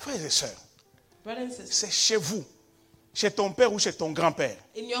 Frères et sœurs, Brothers and sisters. c'est chez vous, chez ton père ou chez ton grand-père,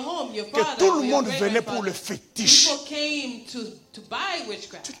 In your home, your que father, tout or le your monde venait pour le great-grandfather, fétiche. people came to buy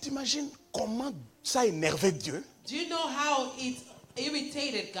witchcraft. Tu t'imagines comment ça énervait Dieu? Do you know how it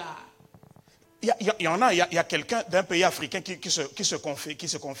irritated God? Il y a quelqu'un d'un pays africain qui se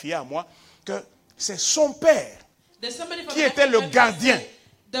confiait à moi que c'est son père There's somebody from qui était le Africa that gardien said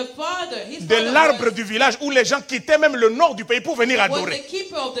The father, his de father l'arbre was, du village où les gens quittaient même le nord du pays pour venir was adorer. the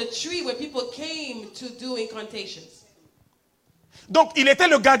keeper of the tree where people came to do incantations. Donc il était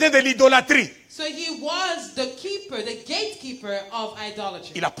le gardien de l'idolâtrie. So he was the keeper, the gatekeeper of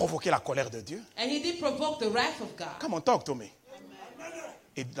idolatry. Il a provoqué la colère de Dieu. And he did provoke the wrath of God. Come on, talk to me.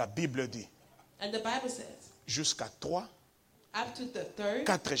 Et la Bible dit, And the Bible says, jusqu'à 3, up to the third,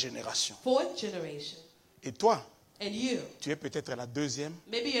 4 générations. fourth generation. Et toi, And you, tu es peut-être la deuxième,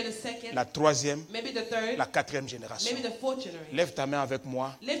 maybe you're the second, la troisième, maybe the third, la quatrième génération. maybe the fourth generation. Lève ta main avec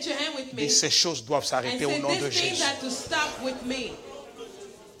moi. Lift your hand with me Et ces choses doivent and s'arrêter au say, nom de these things Jésus. have to stop with me.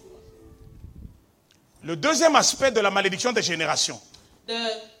 Le deuxième aspect de la malédiction des générations, The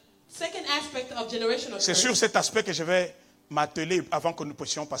second aspect of generational c'est curse, sur cet aspect que je vais m'atteler avant que nous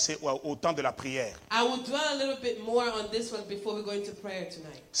puissions passer au temps de la prière. I will dwell a little bit more on this one before we go into prayer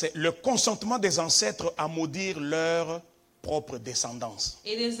tonight. C'est le consentement des ancêtres à maudire leur propre descendance.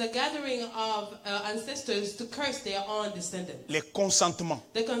 It is the gathering of ancestors to curse their own descendants. Les consentements.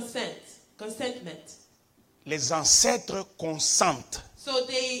 The consentment. Les ancêtres consentent. So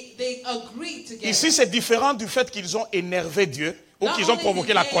they agree together. Ici, c'est différent du fait qu'ils ont énervé Dieu ou Not qu'ils ont only provoqué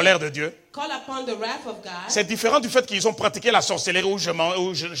did la they colère de Dieu. call upon the wrath of God, C'est différent du fait qu'ils ont pratiqué la sorcellerie ou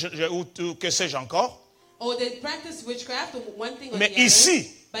que sais-je encore. or they practice witchcraft or one thing or Mais the other. ici,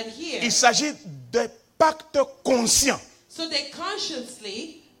 But here, il s'agit de pactes conscients. so they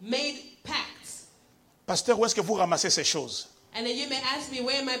consciously made pacts. Pasteur, où est-ce que vous ramassez ces choses? And then you may ask me,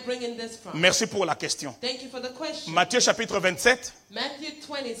 where am I bringing this from? Merci pour la question. Thank you for the question. Matthieu chapitre 27, Matthew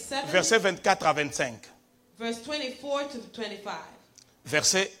 27, versets 24 à 25. verse 24 to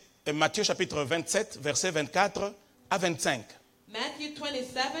 25. Matthieu chapitre 27, versets 24 à 25. Matthew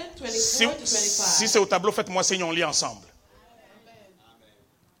 27, 24 Si, to 25. si c'est au tableau, faites-moi signe, on lit ensemble.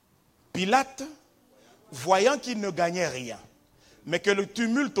 Pilate, voyant qu'il ne gagnait rien, mais que le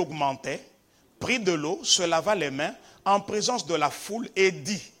tumulte augmentait, prit de l'eau, se lava les mains en présence de la foule et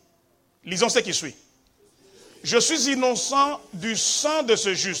dit, lisons ce qui suit, je suis innocent du sang de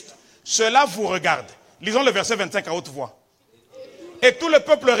ce juste, cela vous regarde. Lisons le verset 25 à haute voix. Et tout le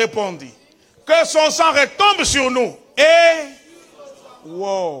peuple répondit, que son sang retombe sur nous. Et,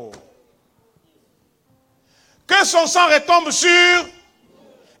 wow, que son sang retombe sur,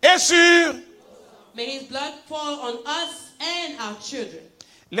 et sur. May his blood fall on us and our children.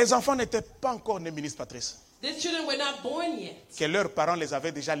 Les enfants n'étaient pas encore nés, ministre Patrice, These children were not born yet. que leurs parents les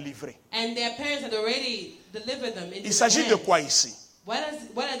avaient déjà livrés. And their parents had already delivered them into Il s'agit de hands. quoi ici? What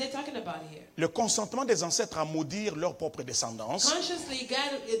are they talking about here? Le consentement des ancêtres à maudire leur propre descendance. Consciously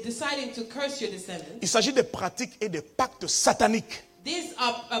deciding to curse your descendants. Il s'agit de pratiques et de pactes sataniques, These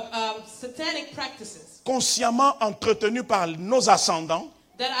are satanic practices consciemment entretenus par nos ascendants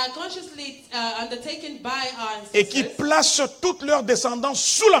that are consciously undertaken by our et qui ancestors placent toute leur descendance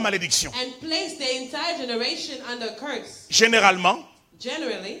sous la malédiction. and place the entire generation under curse. Généralement,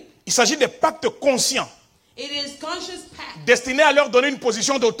 Generally, il s'agit de pactes conscients it is conscious pact destinés à leur donner une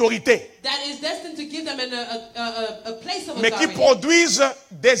position d'autorité, that is destined to give them a place of mais qui authority. produisent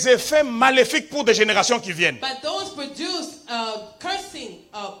des effets maléfiques pour des générations qui viennent. But those produce cursing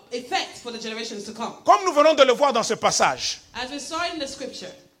effects for the generations to come. Comme nous venons de le voir dans ce passage, As we saw in the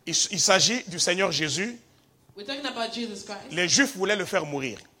scripture, il s'agit du Seigneur Jésus. we're talking about Jesus Christ. Les Juifs voulaient le faire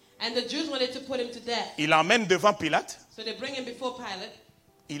mourir. And the Jews wanted to put him to death. Il l'emmène devant Pilate, So they bring him before Pilate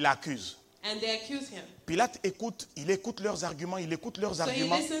il l'accuse. and they accuse him. Pilate écoute, il écoute leurs arguments, il écoute leurs So he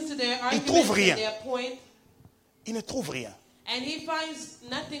arguments. listens to their Il trouve arguments rien. and their point, Il ne trouve rien. and he finds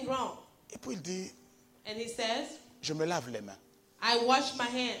nothing wrong. Et puis il dit, And he says, je me lave les mains. I wash my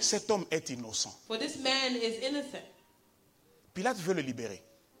hands, Cet homme est innocent. for this man is innocent. Pilate veut le libérer.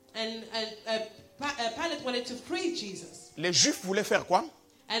 And Pilate wanted to free Jesus. Les Juifs voulaient faire quoi?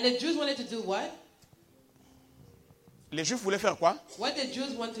 And the Jews wanted to do what? Les Juifs voulaient faire quoi? What did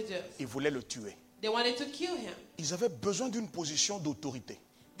Jews want to do? Ils voulaient le tuer. They wanted to kill him. Ils avaient besoin d'une position d'autorité.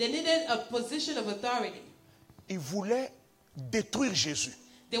 They needed a position of authority. Ils voulaient détruire Jésus.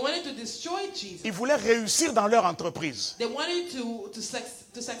 They wanted to destroy Jesus. Ils voulaient réussir dans leur entreprise. They wanted to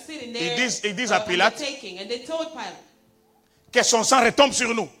succeed in their Ils disent à Pilate, undertaking. And they told Pilate, que son sang retombe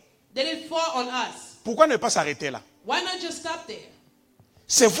sur nous. let it fall on us. Pourquoi ne pas s'arrêter là? Why not just stop there?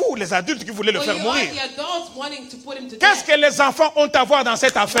 C'est vous, les adultes, qui voulez le So faire you mourir. are the adults wanting to put him to Qu'est-ce death. que les enfants ont à voir dans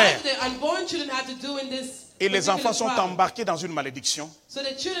cette What affaire? do the unborn children have to do in this Et les particular enfants sont problem? embarqués dans une malédiction. So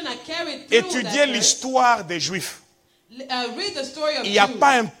the children are carried through Étudiez that curse. l'histoire des Juifs. Read the story of Il n'y a Jews.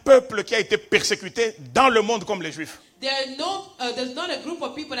 pas un peuple qui a été persécuté dans le monde comme les Juifs. There's not a group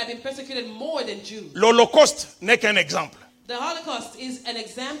of people that have been persecuted more than Jews. L'Holocauste n'est qu'un exemple. The The Holocaust is an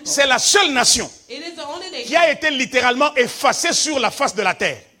example. C'est la seule nation It is the only qui nation a été littéralement effacée sur la face de la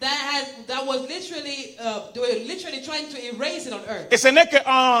terre. that was literally, they were literally trying to erase it on earth. Et ce n'est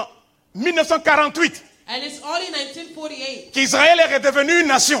qu'en 1948 And it's only 1948 qu'Israël est redevenu une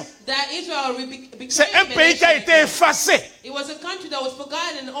nation. that Israel became C'est un a pays qui a nation été again. effacé. It was a country that was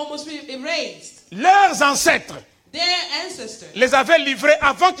forgotten and almost erased. Leurs ancêtres Their ancestors les avaient livrés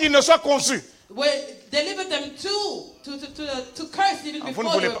avant qu'ils ne soient conçus. delivered them to curse even Vous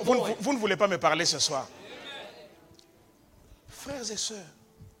before they were born. ne voulez pas me parler ce soir. Frères et sœurs,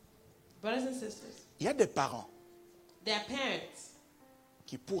 Brothers and sisters, il y a des parents their parents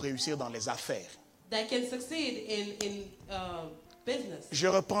qui, pour réussir dans les affaires, that can succeed in business. je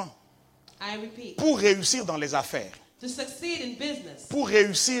reprends, I repeat, pour réussir dans les affaires, to succeed in business, pour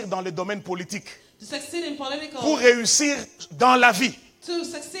réussir dans le domaine politique, to succeed in political, pour réussir dans la vie, to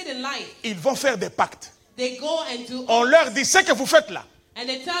succeed in life, ils vont faire des pactes. they go and do. On leur dit, ce que vous faites là, And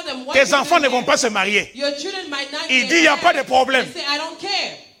they tell them what tes you're enfants doing ne vont here. pas se marier. Your children might not Il get dit, il n'y a pas de married. problème. They say, I don't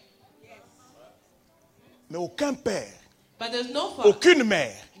care. Mais aucun père, But there's no father, aucune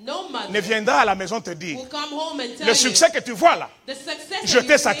mère no mother ne viendra à la maison te dire, will come home and tell le succès you que tu vois là, the success je that you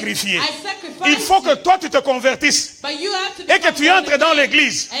t'ai see, sacrifié. I sacrificed Il faut que you. toi tu te convertisses But you have to et que become tu born entres dans again.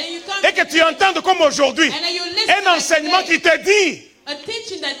 l'église And you come et que to tu church. entendes comme aujourd'hui And then you listen un like enseignement today. qui te dit, A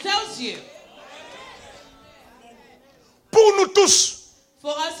teaching that tells you, pour nous tous,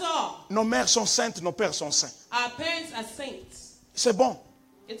 for us all, nos mères sont saintes, nos pères sont saints. our parents are saints. C'est bon.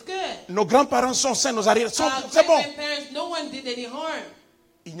 It's good. Nos grands-parents sont saints, nos arrières sont... Our C'est bon. great-grandparents, no one did any harm.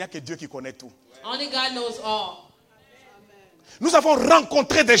 Il n'y a que Dieu qui connaît tout. Only God knows all. Nous avons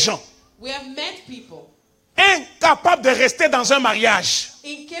rencontré des gens We have met people incapables de rester dans un mariage,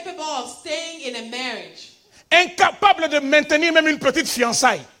 incapable of staying in a marriage, incapables de maintenir même une petite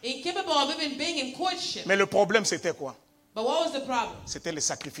fiançaille. incapable of even being in courtship. Mais le problème, c'était quoi? But what was the problem? C'était le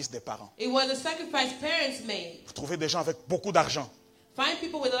sacrifice des parents. It was the sacrifice parents made. Vous trouvez des gens avec beaucoup d'argent, Find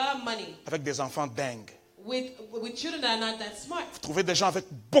people with a lot of money, avec des enfants dingues. with children that are not that smart. Vous trouvez des gens avec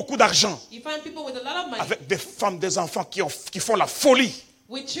beaucoup d'argent, You find people with a lot of money, avec des femmes, des enfants qui font la folie.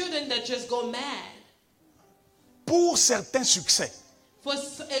 with children that just go mad. Pour certains succès, For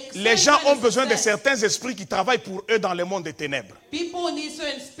les gens ont besoin de certains esprits qui travaillent pour eux dans le monde des ténèbres. People need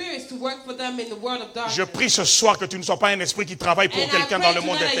certain spirits to work for them in the world of darkness. Je prie ce soir que tu ne sois pas un esprit qui travaille pour And I quelqu'un pray dans le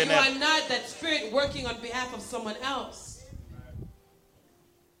monde tonight des that you ténèbres. are not that spirit working on behalf of someone else.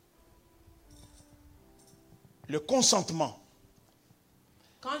 Le consentement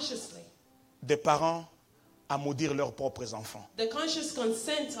Consciously. des parents à maudire leurs propres enfants. The conscious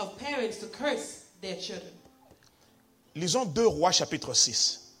consent of parents to curse their children. Lisons 2 Rois chapitre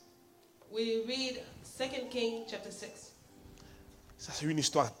 6. We read 2 Kings chapter 6. Ça, c'est une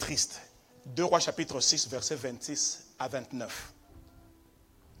histoire triste. 2 Rois chapitre 6, versets 26 à 29.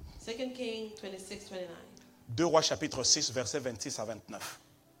 2 Kings 26, 29. 2 Rois chapitre 6, versets 26 à 29.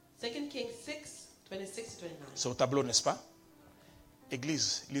 2 Kings 6, 26 to 29. C'est au tableau, n'est-ce pas?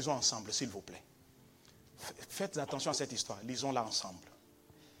 Église, lisons ensemble, s'il vous plaît. Faites attention à cette histoire. Lisons-la ensemble.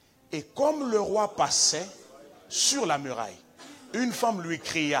 Et comme le roi passait sur la muraille, une femme lui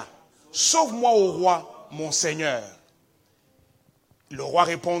cria, « Sauve-moi, ô roi, mon Seigneur. » Le roi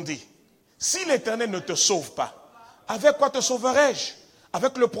répondit, « Si l'Éternel ne te sauve pas, avec quoi te sauverai-je?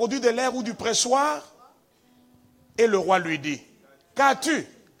 Avec le produit de l'air ou du pressoir? » Et le roi lui dit, « Qu'as-tu? »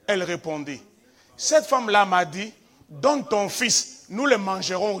 Elle répondit, « Cette femme-là m'a dit, donne ton fils, nous le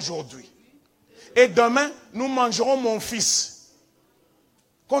mangerons aujourd'hui. Et demain, nous mangerons mon fils. »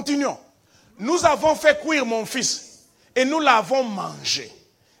 Continuons. Nous avons fait cuire mon fils et nous l'avons mangé.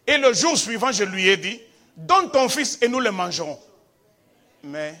 Et le jour suivant, je lui ai dit, donne ton fils et nous le mangerons.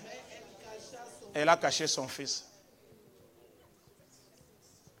 Mais elle a caché son fils.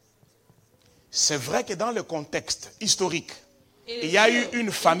 C'est vrai que dans le contexte historique, il y a eu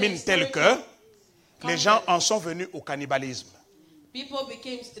une famine telle que les gens en sont venus au cannibalisme.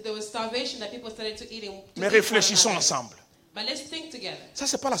 There was starvation that people started to eat. Mais réfléchissons ensemble. But let's think together. Ça,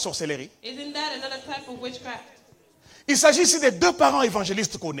 c'est pas la sorcellerie. Isn't that another type of witchcraft? Il s'agit ici des deux parents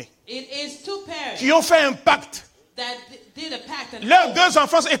évangélistes qu'on est, It is two parents qui ont fait un pacte. that did a pact. And Leurs deux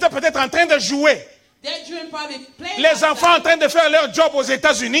enfants étaient peut-être en train de jouer. their children probably played Les outside enfants en train de faire leur job aux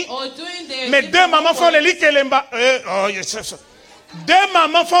États-Unis. or doing their Mais different deux mamans font le homework. lit kelemba. Deux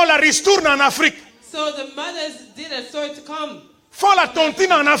mamans font la ristourne en Afrique. So the mothers did a sort to come. Font la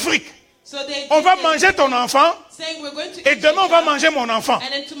tontine en Afrique. So they On did va the- manger ton enfant saying we're going to et eat demain on your va child, manger mon enfant. and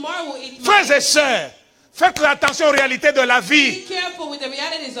then tomorrow we'll eat mine. Frères et sœurs, faites attention aux réalités de la vie. Be careful with the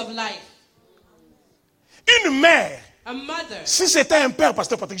realities of life. Une mère, A mother. si c'était un père,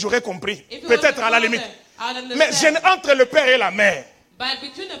 pasteur Patrick, j'aurais compris. If it was Peut-être a à la father, limite. I would Mais understand. entre le père et la mère, But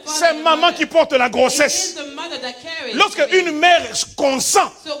between the father c'est and the maman mother, qui porte la it grossesse. is the mother that carries Lorsque the baby. une mère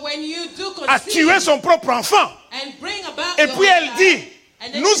consent So when you do à conceive tuer son propre enfant, and bring about et your puis own elle child, dit,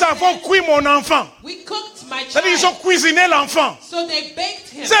 and then nous she avons says, cuit mon enfant. we cooked my C'est-à-dire ils ont child. cuisiné l'enfant. So they baked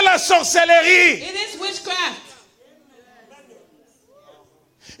him. C'est la sorcellerie. It is witchcraft.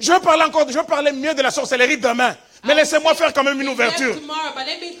 Je vais parler mieux de la sorcellerie demain. Mais laissez-moi faire quand même une ouverture. Tomorrow, but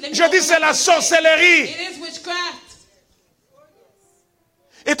let me Je dis open c'est up la and say, sorcellerie. It is witchcraft.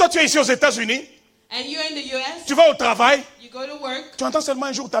 Et toi tu es ici aux États-Unis, And you're in the U.S. tu vas au travail, You go to work. tu entends seulement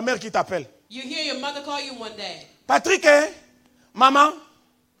un jour ta mère qui t'appelle. You hear your mother call you one day. Patrick, hein? Maman,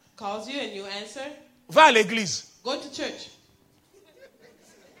 Calls you and you answer. va à l'église. Go to church.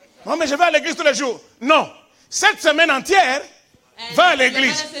 Non mais je vais à l'église tous les jours. Non, cette semaine entière, And va à your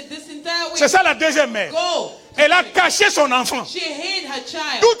l'église. mother said, this entire week, C'est ça la deuxième mère. go. Elle a caché son enfant. She hid her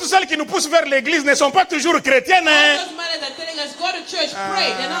child. Toutes celles qui nous poussent vers l'église ne sont pas toujours chrétiennes. All Hein? those mothers are telling us, go to church,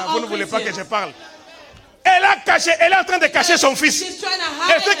 pray. They're not Vous all ne voulez pas que Christians. je parle. Elle a caché, elle est en train de cacher son fils. She's trying to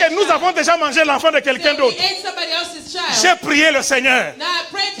Elle hide fait her que nous child. avons déjà mangé l'enfant de quelqu'un So d'autre. we ate somebody else's child. J'ai prié le Seigneur. Now I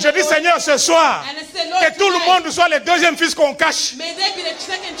pray to Je the dis Lord, Seigneur ce soir, and I said, Lord, que tout le tonight, monde soit le deuxième fils qu'on cache. may there be the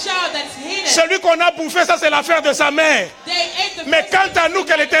second child that's hidden. Celui qu'on a bouffé, ça c'est l'affaire de sa mère. They ate the Mais first quant à nous,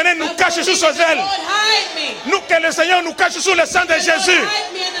 que l'Éternel nous one. cache sous ses ailes. Lord, hide me. Nous, que le Seigneur nous cache sous le sang de Lord, Jésus.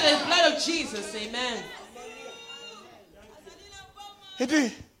 hide me under the blood of Jesus. Amen. Il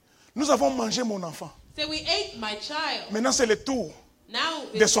dit, nous avons mangé mon enfant. So we ate my child. Maintenant c'est le tour. Now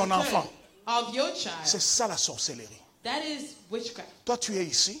De it's son the turn enfant. of your child. C'est ça la sorcellerie. That is witchcraft. Toi tu es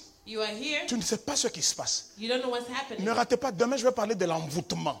ici, You are here. tu ne sais pas ce qui se passe. You don't know what's happening. Ne ratez pas, demain je vais parler de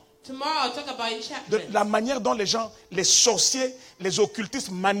l'envoûtement. Tomorrow I'll talk about De enchantment. la manière dont les gens, les sorciers, les occultistes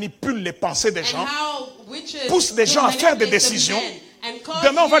manipulent les pensées des And gens. how witches Poussent des do gens à faire des manipulate the décisions. men and cause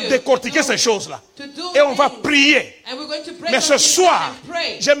Demain on va you décortiquer to do- ces choses-là. to do Et on va things. prier. And we're going to break Mais ce those things soir, and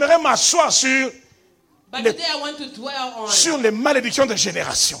pray. j'aimerais m'asseoir But les- today I want to dwell on sur les malédictions de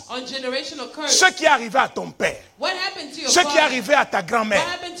génération. generational curse. Ce qui est arrivé à ton père, What happened to your ce qui est father? arrivé à ta What grand-mère,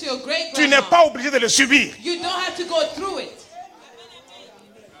 happened to your great tu n'es grandma? pas obligé de le subir. You don't have to go through it.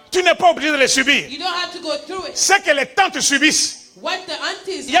 Tu n'es pas obligé de le subir. You don't have to go through it. Ce que les tantes subissent. What the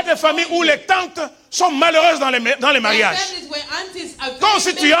aunties Il y a des familles où les tantes sont malheureuses dans les mariages. families where aunties are Quand very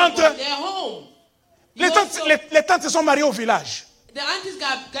si tu miserable, entres, they're home. You Les tantes, also- les tantes se sont mariées au village, the aunties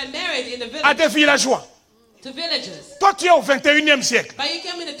got married in the à village des villageois. to villages. Toi, tu es au 21e siècle, But you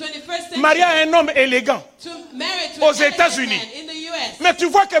came in the 21st century marié à un homme élégant. to marry to aux an elegant États-Unis. man in the U.S. Mais tu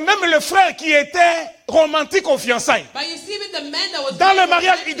vois que même le frère qui était romantique aux fiançailles, But you see with the man that was dans very le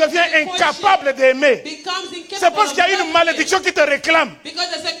mariage, il romantic devient in courtship, incapable d'aimer. becomes incapable C'est parce of qu'il y a une loving malédiction qui te réclame. you. Because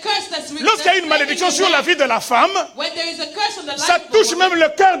there's a curse that's Lorsqu'il y a une malédiction sur la vie de la femme, when there is a curse on the life ça of a touche woman, même le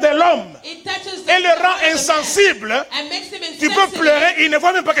cœur de l'homme it touches the et le heart rend of the man insensible. and makes him Tu peux insensitive. pleurer, il ne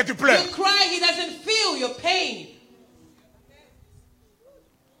voit même pas que tu pleures. You cry, he doesn't feel your pain.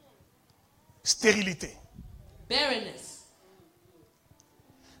 Stérilité. Barrenness.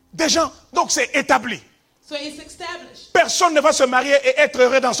 Des gens, donc c'est établi. So it's established. Personne ne va se marier et être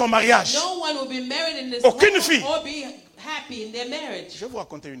heureux dans son mariage. No one will be married in this Aucune home fille. or be happy in their marriage. Je vais vous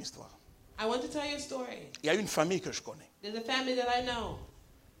raconter une histoire. I want to tell you a story. Il y a une famille que je connais. There's a family that I know.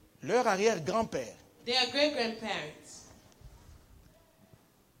 Leur arrière-grand-père Their great-grandparents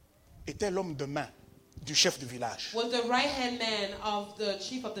était l'homme de main du chef du village. was the right-hand man of the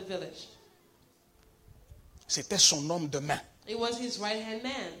chief of the village. C'était son homme de main. It was his right-hand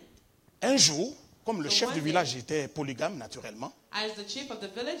man. Un jour, comme le So chef one du day- village était polygame naturellement, As the chief of the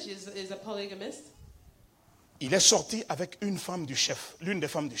village is a polygamist, il est sorti avec une femme du chef, l'une des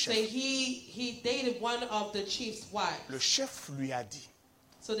femmes du so chef. he dated one of the chief's wives. Le chef lui a dit,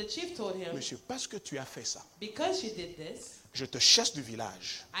 So the chief told him, monsieur, parce que tu as fait ça, because you did this, je te chasse du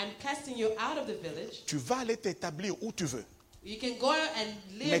village. I'm casting you out of the village. Tu vas aller t'établir où tu veux. You can go and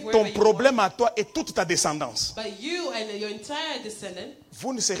live Mais wherever ton you problème à toi et toute ta descendance, want. But you and your entire descendant,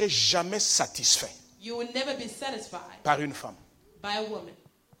 vous ne serez jamais satisfait you will never be satisfied par une femme. by a woman.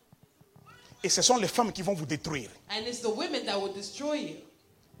 Et ce sont les femmes qui vont vous détruire. And it's the women that will destroy you.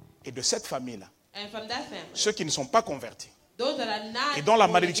 Et de cette famille-là, And from that family, ceux qui ne sont pas convertis those that are not et dont la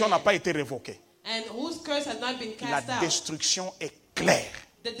born malédiction n'a again, pas été révoquée, and whose curse has not been la cast out, destruction est claire.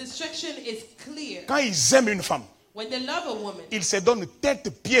 the destruction is clear. Quand ils aiment une femme, When they love a woman, ils se donnent tête,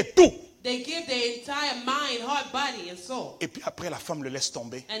 pied, tout. they give their entire mind, heart, body, and soul. Et puis après, la femme le laisse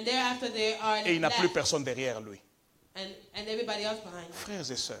tomber And thereafter they are et il n'a plus left, personne derrière lui. and everybody else behind them.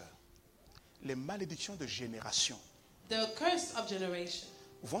 Frères et sœurs, les malédictions de génération The curse of generation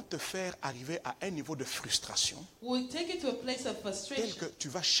vont te faire arriver à un niveau de frustration will take you to a place of tel frustration. que tu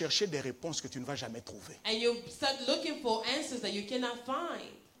vas chercher des réponses que tu ne vas jamais trouver. And you start looking for answers that you cannot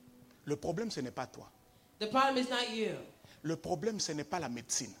find. Le problème, ce n'est pas toi. The problem is not you. Le problème, ce n'est pas la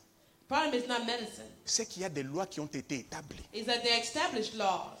médecine. The problem is not medicine. C'est qu'il y a des lois qui ont été établies. It's that they established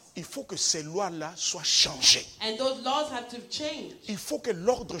laws. Il faut que ces lois-là soient changées. And those laws have to change. Il faut que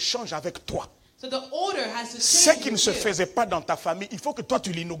l'ordre change avec toi. So the order has to Ce change. qui ne with se you. faisait pas dans ta famille, il faut que toi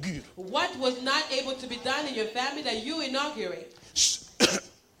tu l'inaugures. What was not able to be done in your family that you inaugurate.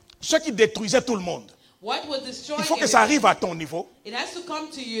 Ce qui détruisait tout le monde. What was destroying Il faut que ça everything. arrive à ton niveau It has to come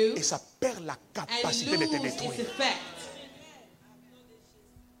to you et ça perd la and capacité de te lose its détruire. effect.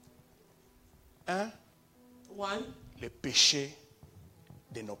 Un, One, les péchés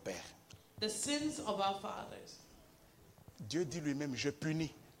de nos pères. the sins of our fathers. Dieu dit lui-même, je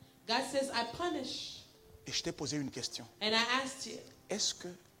punis. God says, I punish. Et je t'ai posé une question. And I asked you, Est-ce que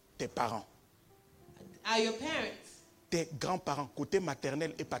tes parents, are your parents, tes grands-parents, côté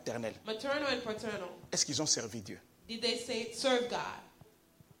maternel et paternel, maternal and paternal, est-ce qu'ils ont servi Dieu? did they say serve God?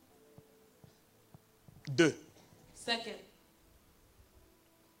 2. Second,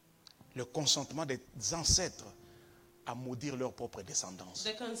 Le consentement des ancêtres à maudire leur propre descendance.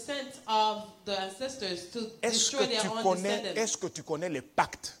 the consent of the ancestors to Est-ce destroy their own descendants. que tu connais les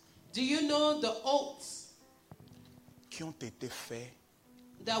pactes Do you know the oaths qui ont été faits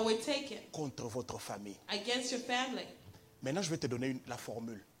that were taken contre votre famille? against your family? Maintenant, je vais te donner la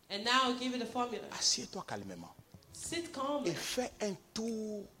formule. And now I'll give you the formula. Assieds-toi calmement Sit et calmly. fais un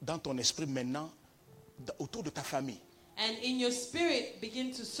tour dans ton esprit maintenant autour de ta famille And in your spirit,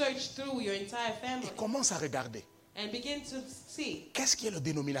 begin to search through your entire family. et commence à regarder. And begin to see Qu'est-ce qui est le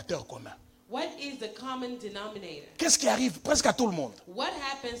dénominateur commun? what is the common denominator. Qu'est-ce qui arrive presque à tout le monde? What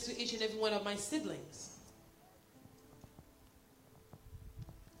happens to each and every one of my siblings?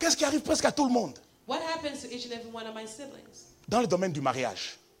 Qu'est-ce qui arrive presque à tout le monde? What happens to each and every one of my siblings Dans le domaine du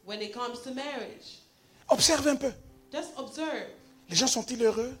mariage. when it comes to marriage? Observe un peu. Just observe. Les gens sont-ils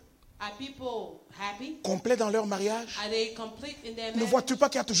heureux? Are people happy? Complets dans leur mariage? Are they complete in their Ne marriage? vois-tu pas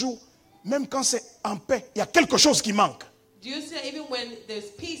qu'il y a toujours, même quand c'est en paix, il y a quelque chose qui manque? Do you see that even when there's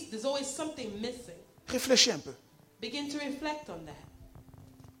peace, there's always something missing? Réfléchis un peu. Begin to reflect on that.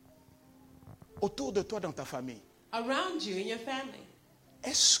 Autour de toi, dans ta famille, Around you, in your family,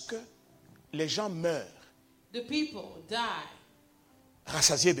 est-ce que les gens meurent the people die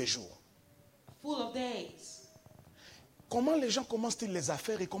rassasiés des jours? full of days. Comment les gens commencent-ils les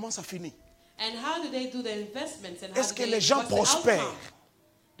affaires et comment ça finit? And how do they do the investments? And how Est-ce do que they, les gens what's the prospèrent? outcome?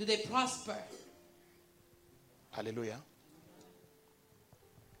 Do they prosper? Alléluia.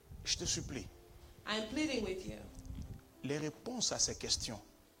 Je te supplie, I'm pleading with you. les réponses à ces questions,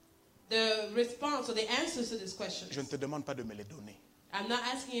 The response or the answers to these questions, je ne te demande pas de me les donner. I'm not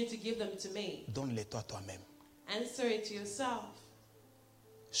asking you to give them to me. Donne-les toi-même. Answer it to yourself.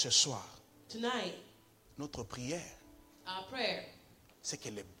 Ce soir, Tonight, notre prière, our prayer c'est que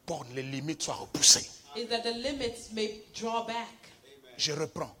les bornes, les limites soient repoussées. is that the limits may draw back. Je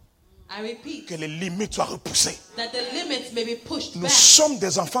reprends. I repeat, Que les limites soient repoussées. that the limits may be pushed Nous back. sommes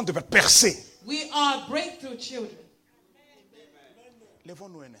des enfants de percer. We are breakthrough children.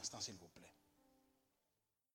 Lèvons-nous un instant, s'il vous plaît.